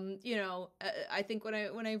you know, I think when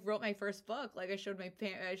I wrote my first book, like I showed my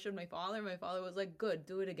father. My father was like, "Good,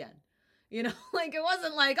 do it again." You know, like it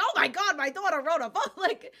wasn't like, oh my God, my daughter wrote a book.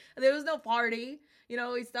 Like there was no party. You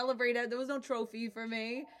know, we celebrated. There was no trophy for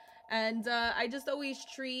me. And I just always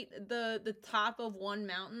treat the top of one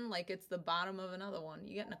mountain like it's the bottom of another one.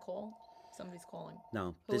 You getting a call? Somebody's calling.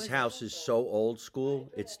 No, Who this is it? house is so old school.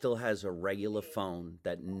 It still has a regular phone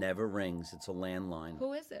that never rings. It's a landline.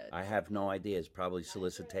 Who is it? I have no idea. It's probably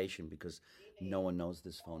solicitation because no one knows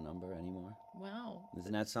this phone number anymore. Wow.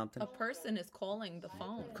 Isn't that something? A person is calling the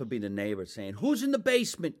phone. Could be the neighbor saying, "Who's in the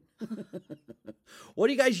basement? What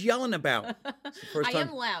are you guys yelling about?" It's the first I time.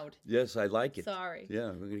 am loud. Yes, I like it. Sorry.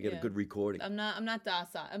 Yeah, we're gonna get a Yeah. good recording. I'm not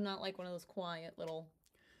docile. I'm not like one of those quiet little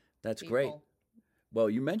That's people. great. Well,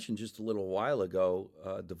 you mentioned just a little while ago,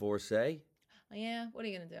 divorcee. Yeah, what are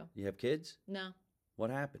you gonna do? You have kids? No. What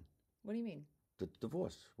happened? What do you mean? The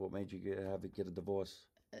divorce. What made you get a divorce?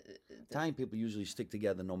 Italian people usually stick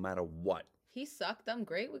together no matter what. He sucked. I'm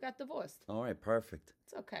great. We got divorced. All right, perfect.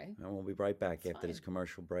 It's okay. And we'll be right back It's after this fine.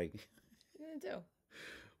 commercial break. What are you gonna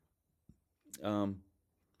do?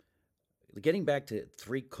 Getting back to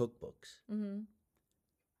 3 cookbooks. Mm-hmm.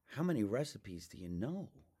 How many recipes do you know?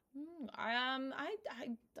 I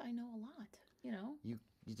know a lot. You know.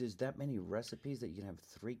 There's that many recipes that you can have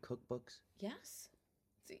 3 cookbooks? Yes.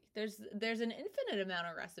 See, there's an infinite amount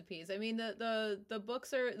of recipes. I mean, the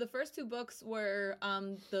books are the first 2 books were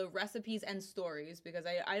the recipes and stories because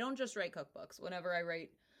I don't just write cookbooks. Whenever I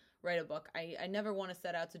write a book, I never want to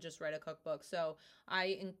set out to just write a cookbook. So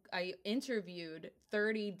I interviewed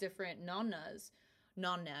 30 different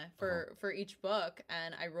nonna for each book,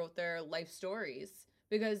 and I wrote their life stories.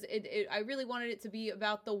 Because I really wanted it to be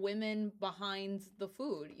about the women behind the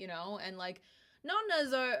food, you know, and like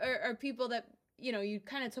nonnas are people that, you know, you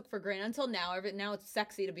kind of took for granted until now. Now it's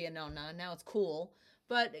sexy to be a nonna. Now it's cool.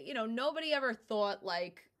 But, you know, nobody ever thought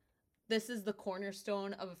like this is the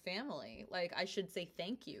cornerstone of a family. Like I should say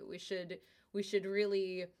thank you. We should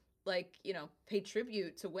really like, you know, pay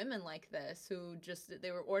tribute to women like this who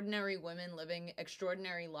they were ordinary women living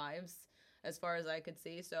extraordinary lives. As far as I could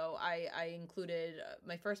see. So I included,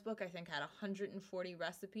 my first book I think had 140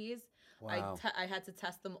 recipes. Wow. I had to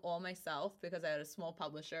test them all myself because I had a small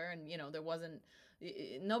publisher and, you know,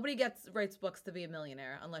 nobody writes books to be a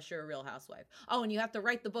millionaire unless you're a real housewife. Oh, and you have to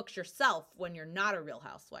write the books yourself when you're not a real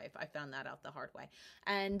housewife. I found that out the hard way.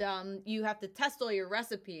 And you have to test all your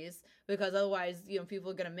recipes because otherwise, you know,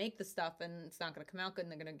 people are going to make the stuff and it's not going to come out good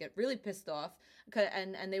and they're going to get really pissed off.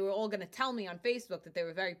 And they were all going to tell me on Facebook that they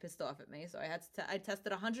were very pissed off at me. So I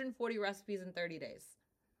tested 140 recipes in 30 days.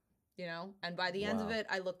 You know, and by the end of it,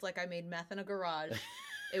 I looked like I made meth in a garage.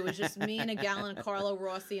 It was just me and a gallon of Carlo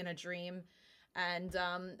Rossi and a dream. And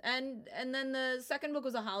then the second book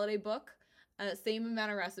was a holiday book. Same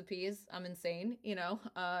amount of recipes. I'm insane, you know.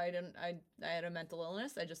 I had a mental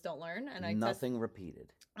illness. I just don't learn. And Nothing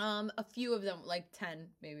repeated. A few of them, like 10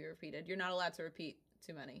 maybe repeated. You're not allowed to repeat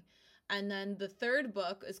too many. And then the third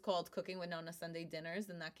book is called Cooking with Nonna Sunday Dinners,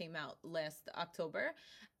 and that came out last October.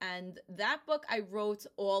 And that book I wrote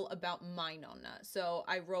all about my Nonna. So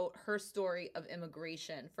I wrote her story of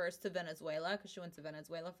immigration, first to Venezuela, because she went to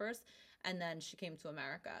Venezuela first, and then she came to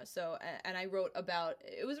America. So, and I wrote about,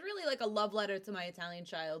 it was really like a love letter to my Italian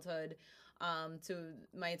childhood, to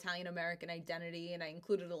my Italian-American identity, and I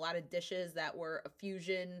included a lot of dishes that were a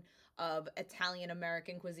fusion of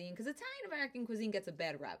Italian-American cuisine, because Italian-American cuisine gets a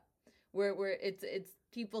bad rep. Where it's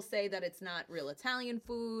people say that it's not real Italian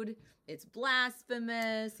food, it's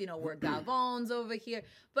blasphemous, you know, we're Gavones over here.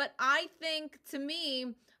 But I think, to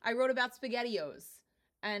me, I wrote about SpaghettiOs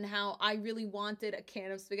and how I really wanted a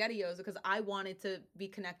can of SpaghettiOs because I wanted to be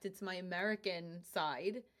connected to my American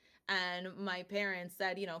side. And my parents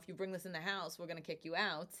said, you know, if you bring this in the house, we're going to kick you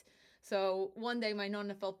out. So one day my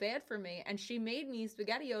nonna felt bad for me and she made me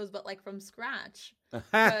SpaghettiOs, but like from scratch.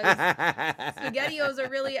 SpaghettiOs are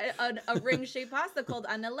really a ring-shaped pasta called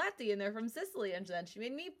anelletti, and they're from Sicily. And then she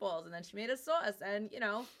made meatballs, and then she made a sauce. And, you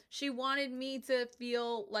know, she wanted me to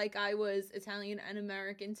feel like I was Italian and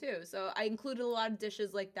American too. So I included a lot of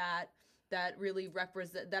dishes like that really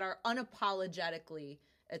represent, that are unapologetically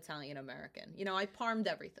Italian-American. You know, I parmed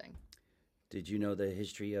everything. Did you know the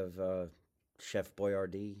history of Chef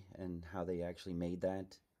Boyardee and how they actually made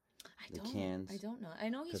that? Cans. I don't know. I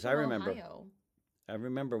know he's 'Cause from I remember- Ohio. I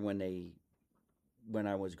remember when I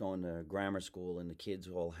was going to grammar school and the kids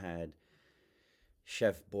all had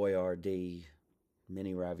Chef Boyardee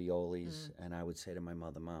mini raviolis, and I would say to my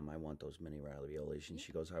mother, "Mom, I want those mini raviolis," and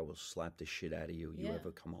she goes, "I will slap the shit out of you. You Yeah.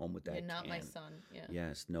 ever come home with that You're not can?" my son. Yeah.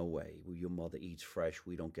 Yes, no way. Well, your mother eats fresh.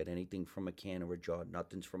 We don't get anything from a can or a jar.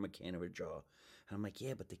 Nothing's from a can or a jar. And I'm like,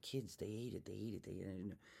 yeah, but the kids, they ate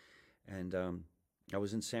it. And I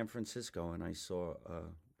was in San Francisco and I saw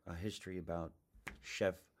a history about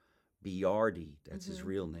Chef Boyardee. That's his Mhm.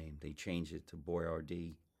 real name. They changed it to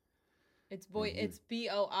Boyardee. It's And he, it's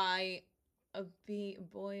BOI Boiardi.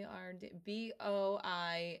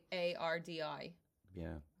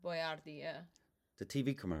 yeah, Boyardi, yeah. the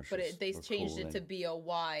TV commercials They were changed cool. it to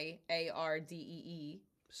Boyardee,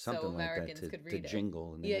 so Something like that Americans to, could to read it.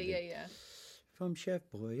 jingle. And they Yeah, had the, yeah, yeah. from Chef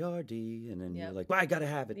Boyardee, and then you're Yep. like, well, I gotta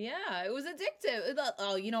have it. Yeah, it was addictive.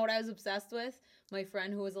 Oh, you know what I was obsessed with? My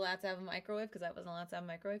friend who was allowed to have a microwave because I wasn't allowed to have a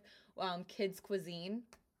microwave. Kids Cuisine.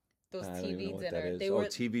 Those I don't even know TV what that dinners. is. They Oh, were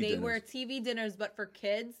TV they were dinners. TV dinners, but for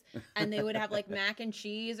kids, and they would have like mac and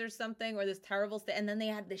cheese or something, or this terrible and then they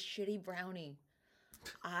had this shitty brownie.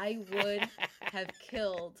 I would have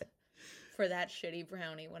killed for that shitty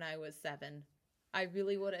brownie when I was 7. I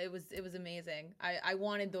really would. It was amazing. I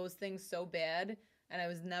wanted those things so bad, and I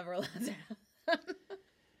was never allowed to have them.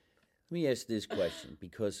 Let me ask this question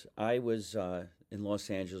because I was in Los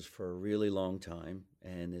Angeles for a really long time,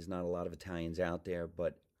 and there's not a lot of Italians out there,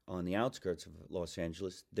 but on the outskirts of Los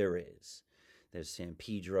Angeles, there is. There's San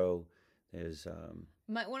Pedro, there's One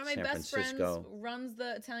of my San best Francisco. friends runs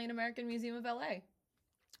the Italian American Museum of LA.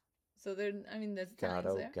 So there's Italians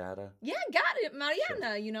Gatto, there. Gata, Yeah, got it.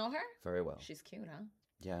 Mariana, you know her? very well. She's cute, huh?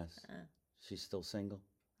 Yes. Uh, She's still single?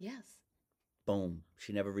 yes. Boom.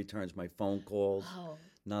 She never returns my phone calls, Oh.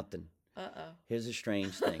 nothing. Uh-oh. Here's a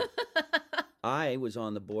strange thing. I was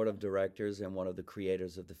on the board of directors and one of the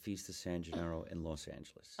creators of the Feast of San Gennaro in Los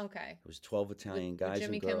Angeles. Okay. It was 12 Italian With guys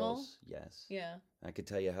Jimmy and girls. Kimmel? Yes. Yeah. I could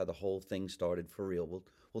tell you how the whole thing started for real.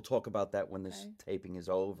 We'll talk about that when this Okay. taping is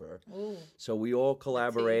over. Ooh. So we all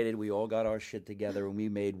collaborated, we all got our shit together, and we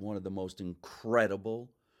made one of the most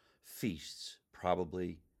incredible feasts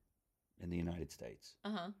probably in the United States.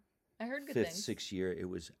 Uh-huh. I heard good Fifth, things. sixth year, it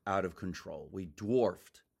was out of control. We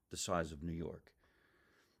dwarfed the size of New York.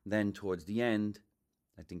 Then towards the end,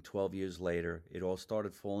 I think 12 years later, it all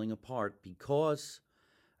started falling apart because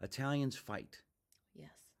Italians fight Yes.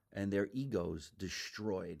 and their egos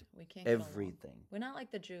destroyed We can't get along. everything. We're not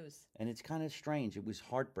like the Jews. And it's kind of strange. It was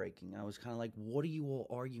heartbreaking. I was kind of like, what are you all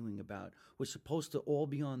arguing about? We're supposed to all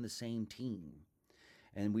be on the same team.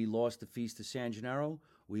 And we lost the Feast of San Gennaro,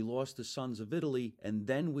 we lost the Sons of Italy, and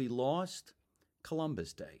then we lost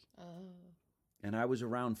Columbus Day. Oh. And I was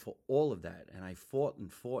around for all of that. And I fought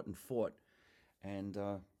and fought and fought. And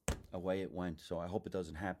away it went. So I hope it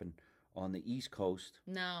doesn't happen on the East Coast.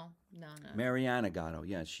 No. Mariana Gatto,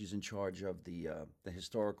 yes, she's in charge of the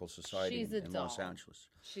Historical Society She's a in Los doll. Angeles.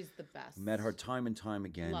 She's the best. Met her time and time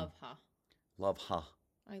again. Love her. Love her.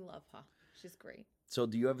 I love her. She's great. So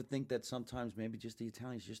do you ever think that sometimes maybe just the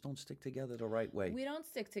Italians just don't stick together the right way? We don't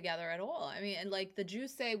stick together at all. I mean, and like the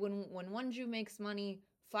Jews say, when one Jew makes money,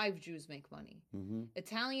 5 Jews make money. Mm-hmm.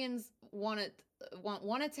 Italians want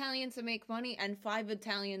one Italian to make money and 5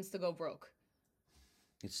 Italians to go broke.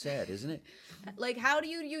 It's sad, isn't it? Like, how do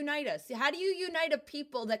you unite us? How do you unite a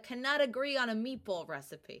people that cannot agree on a meatball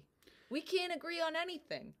recipe? We can't agree on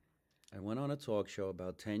anything. I went on a talk show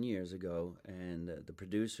about 10 years ago, and the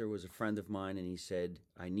producer was a friend of mine, and he said,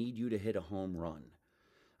 I need you to hit a home run.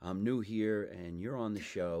 I'm new here, and you're on the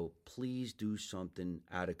show. Please do something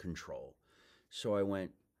out of control. So I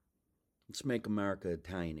went, let's make America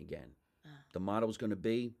Italian again. The motto's going to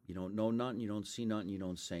be, you don't know nothing, you don't see nothing, you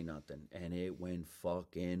don't say nothing. And it went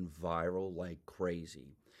fucking viral like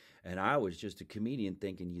crazy. And I was just a comedian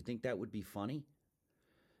thinking, you think that would be funny?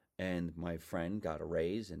 And my friend got a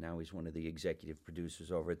raise, and now he's one of the executive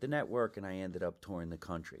producers over at the network, and I ended up touring the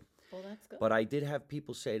country. Well, that's good. But I did have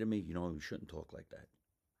people say to me, you shouldn't talk like that.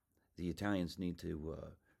 The Italians need to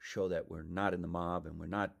show that we're not in the mob, and we're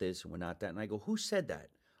not this, and we're not that. And I go, who said that?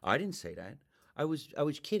 I didn't say that. I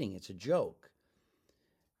was kidding. It's a joke.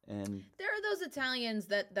 And there are those Italians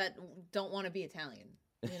that don't want to be Italian.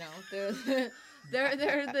 You know,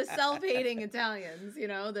 they're the self-hating Italians. You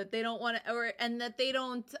know, that they don't want to, and that they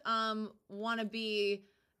don't want to be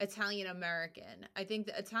Italian American. I think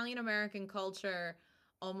the Italian American culture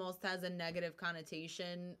almost has a negative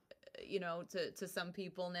connotation, you know, to some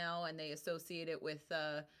people now, and they associate it with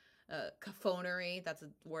cafonery. That's a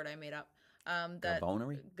word I made up.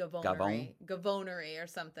 Gavonery? Gavonery or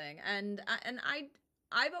something. And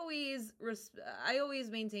I've always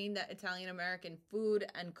maintained that Italian American food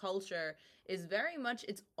and culture is very much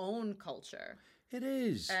its own culture. It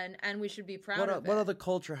is. And we should be proud of it. What other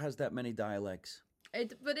culture has that many dialects?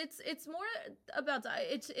 But it's more about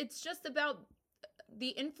it's just about the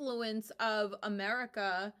influence of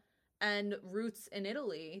America and roots in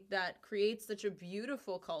Italy that creates such a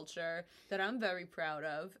beautiful culture that I'm very proud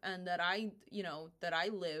of, and that I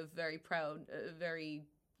live very proud, very,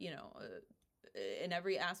 in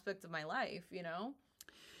every aspect of my life, you know?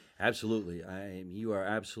 Absolutely. You are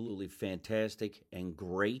absolutely fantastic and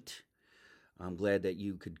great. I'm glad that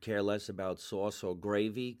you could care less about sauce or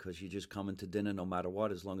gravy because you're just coming to dinner no matter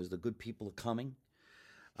what, as long as the good people are coming.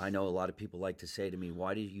 I know a lot of people like to say to me,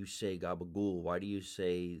 why do you say gabagool? Why do you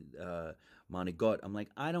say manigot? I'm like,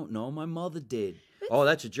 I don't know. My mother did. Oh,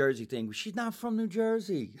 that's a Jersey thing. She's not from New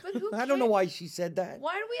Jersey. But who I don't know cares? why she said that.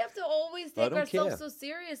 Why do we have to always I take don't ourselves care. so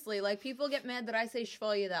seriously? Like, people get mad that I say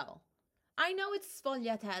sfogliatelle. I know it's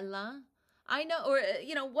sfogliatella. I know, or,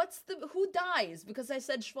 who dies because I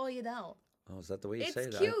said sfogliatelle? Oh, is that the way you It's say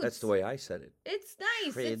that? cute. That's the way I said it. It's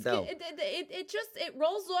nice. It's, Sfogliatelle. it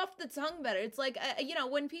rolls off the tongue better. It's like,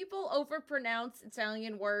 when people overpronounce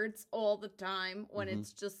Italian words all the time, when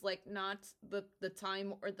it's just like not the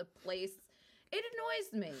time or the place, it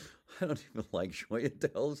annoys me. I don't even like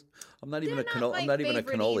sfogliatellas. I'm not even They're a not my I'm not even a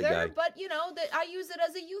favorite cannoli either, guy. but I use it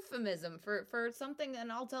as a euphemism for something,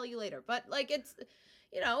 and I'll tell you later. But like it's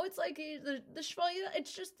like the schwalia. It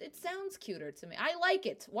sounds cuter to me. I like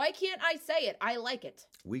it. Why can't I say it? I like it.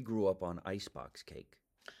 We grew up on icebox cake.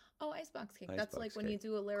 Oh, icebox cake. That's Icebox like when cake. you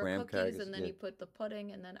do a layer Graham of cookies crackers, and then yeah. you put the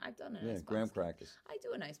pudding, and then I've done an Yeah, icebox graham cake. crackers. I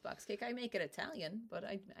do an icebox cake. I make it Italian, but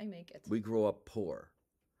I make it. We grew up poor,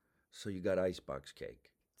 so you got icebox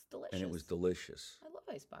cake, It's delicious. and it was delicious. I love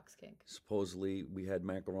icebox cake. Supposedly, we had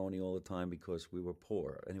macaroni all the time because we were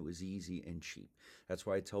poor, and it was easy and cheap. That's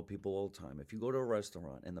why I tell people all the time, if you go to a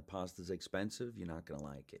restaurant and the pasta's expensive, you're not going to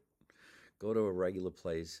like it. Go to a regular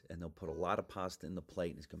place, and they'll put a lot of pasta in the plate,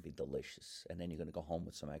 and it's going to be delicious. And then you're going to go home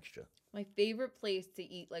with some extra. My favorite place to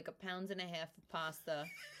eat like 1.5 pounds of pasta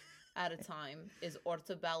at a time is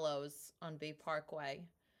Ortobello's on Bay Parkway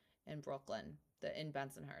in Brooklyn, in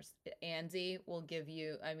Bensonhurst. Andy will give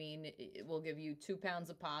you, it will give you 2 pounds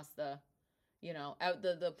of pasta. Out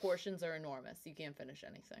the portions are enormous. You can't finish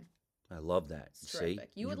anything. I love that. It's See, terrific.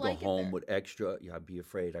 You would go like it home there. with extra. Yeah, I'd be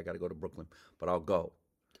afraid. I got to go to Brooklyn, but I'll go.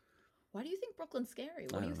 Why do you think Brooklyn's scary?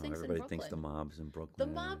 What I do you don't know. think's in Everybody Brooklyn? thinks the mob's in Brooklyn.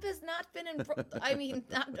 The mob has not been in Brooklyn.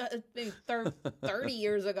 Not 30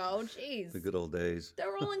 years ago. Jeez. The good old days.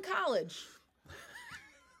 They're all in college.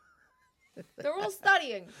 They're all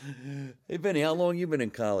studying. Hey, Benny, how long you been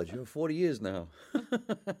in college? You're 40 years now.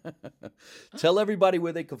 Tell everybody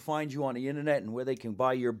where they can find you on the internet and where they can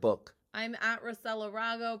buy your book. I'm at Rossella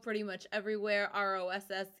Rago pretty much everywhere.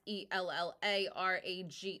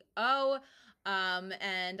 ROSSELLARAGO.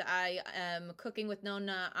 And I am Cooking with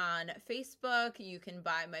Nonna on Facebook. You can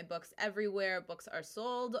buy my books everywhere. Books are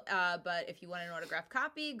sold. But if you want an autographed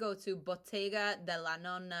copy, go to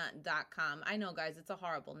bottegadellanonna.com. I know, guys, it's a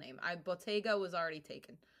horrible name. Bottega was already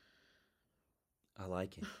taken. I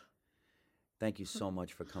like it. Thank you so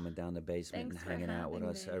much for coming down the basement Thanks and for hanging out with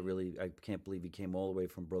having us. me. I can't believe you came all the way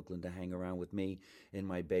from Brooklyn to hang around with me in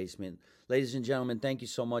my basement. Ladies and gentlemen, thank you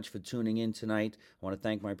so much for tuning in tonight. I want to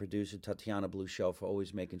thank my producer, Tatiana Bluchel, for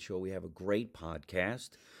always making sure we have a great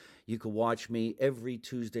podcast. You can watch me every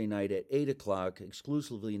Tuesday night at 8 o'clock,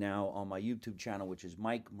 exclusively now on my YouTube channel, which is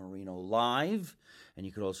Mike Marino Live. And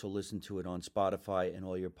you can also listen to it on Spotify and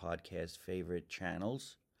all your podcast favorite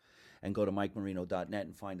channels. And go to MikeMarino.net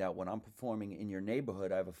and find out when I'm performing in your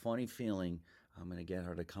neighborhood. I have a funny feeling I'm going to get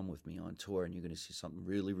her to come with me on tour, and you're going to see something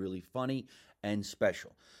really, really funny and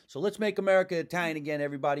special. So let's make America Italian again,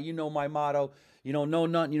 everybody. You know my motto. You don't know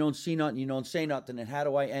nothing, you don't see nothing, you don't say nothing. And how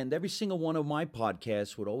do I end? Every single one of my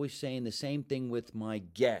podcasts would always saying the same thing with my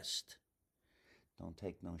guest. Don't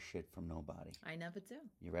take no shit from nobody. I never do.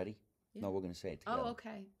 You ready? Yeah. No, we're going to say it together. Oh,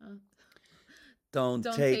 okay. Don't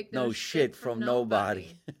take no shit from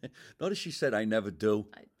nobody. Notice she said, I never do.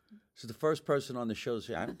 She's the first person on the show to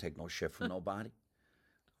say, I don't take no shit from nobody.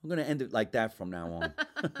 I'm going to end it like that from now on.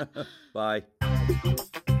 Bye.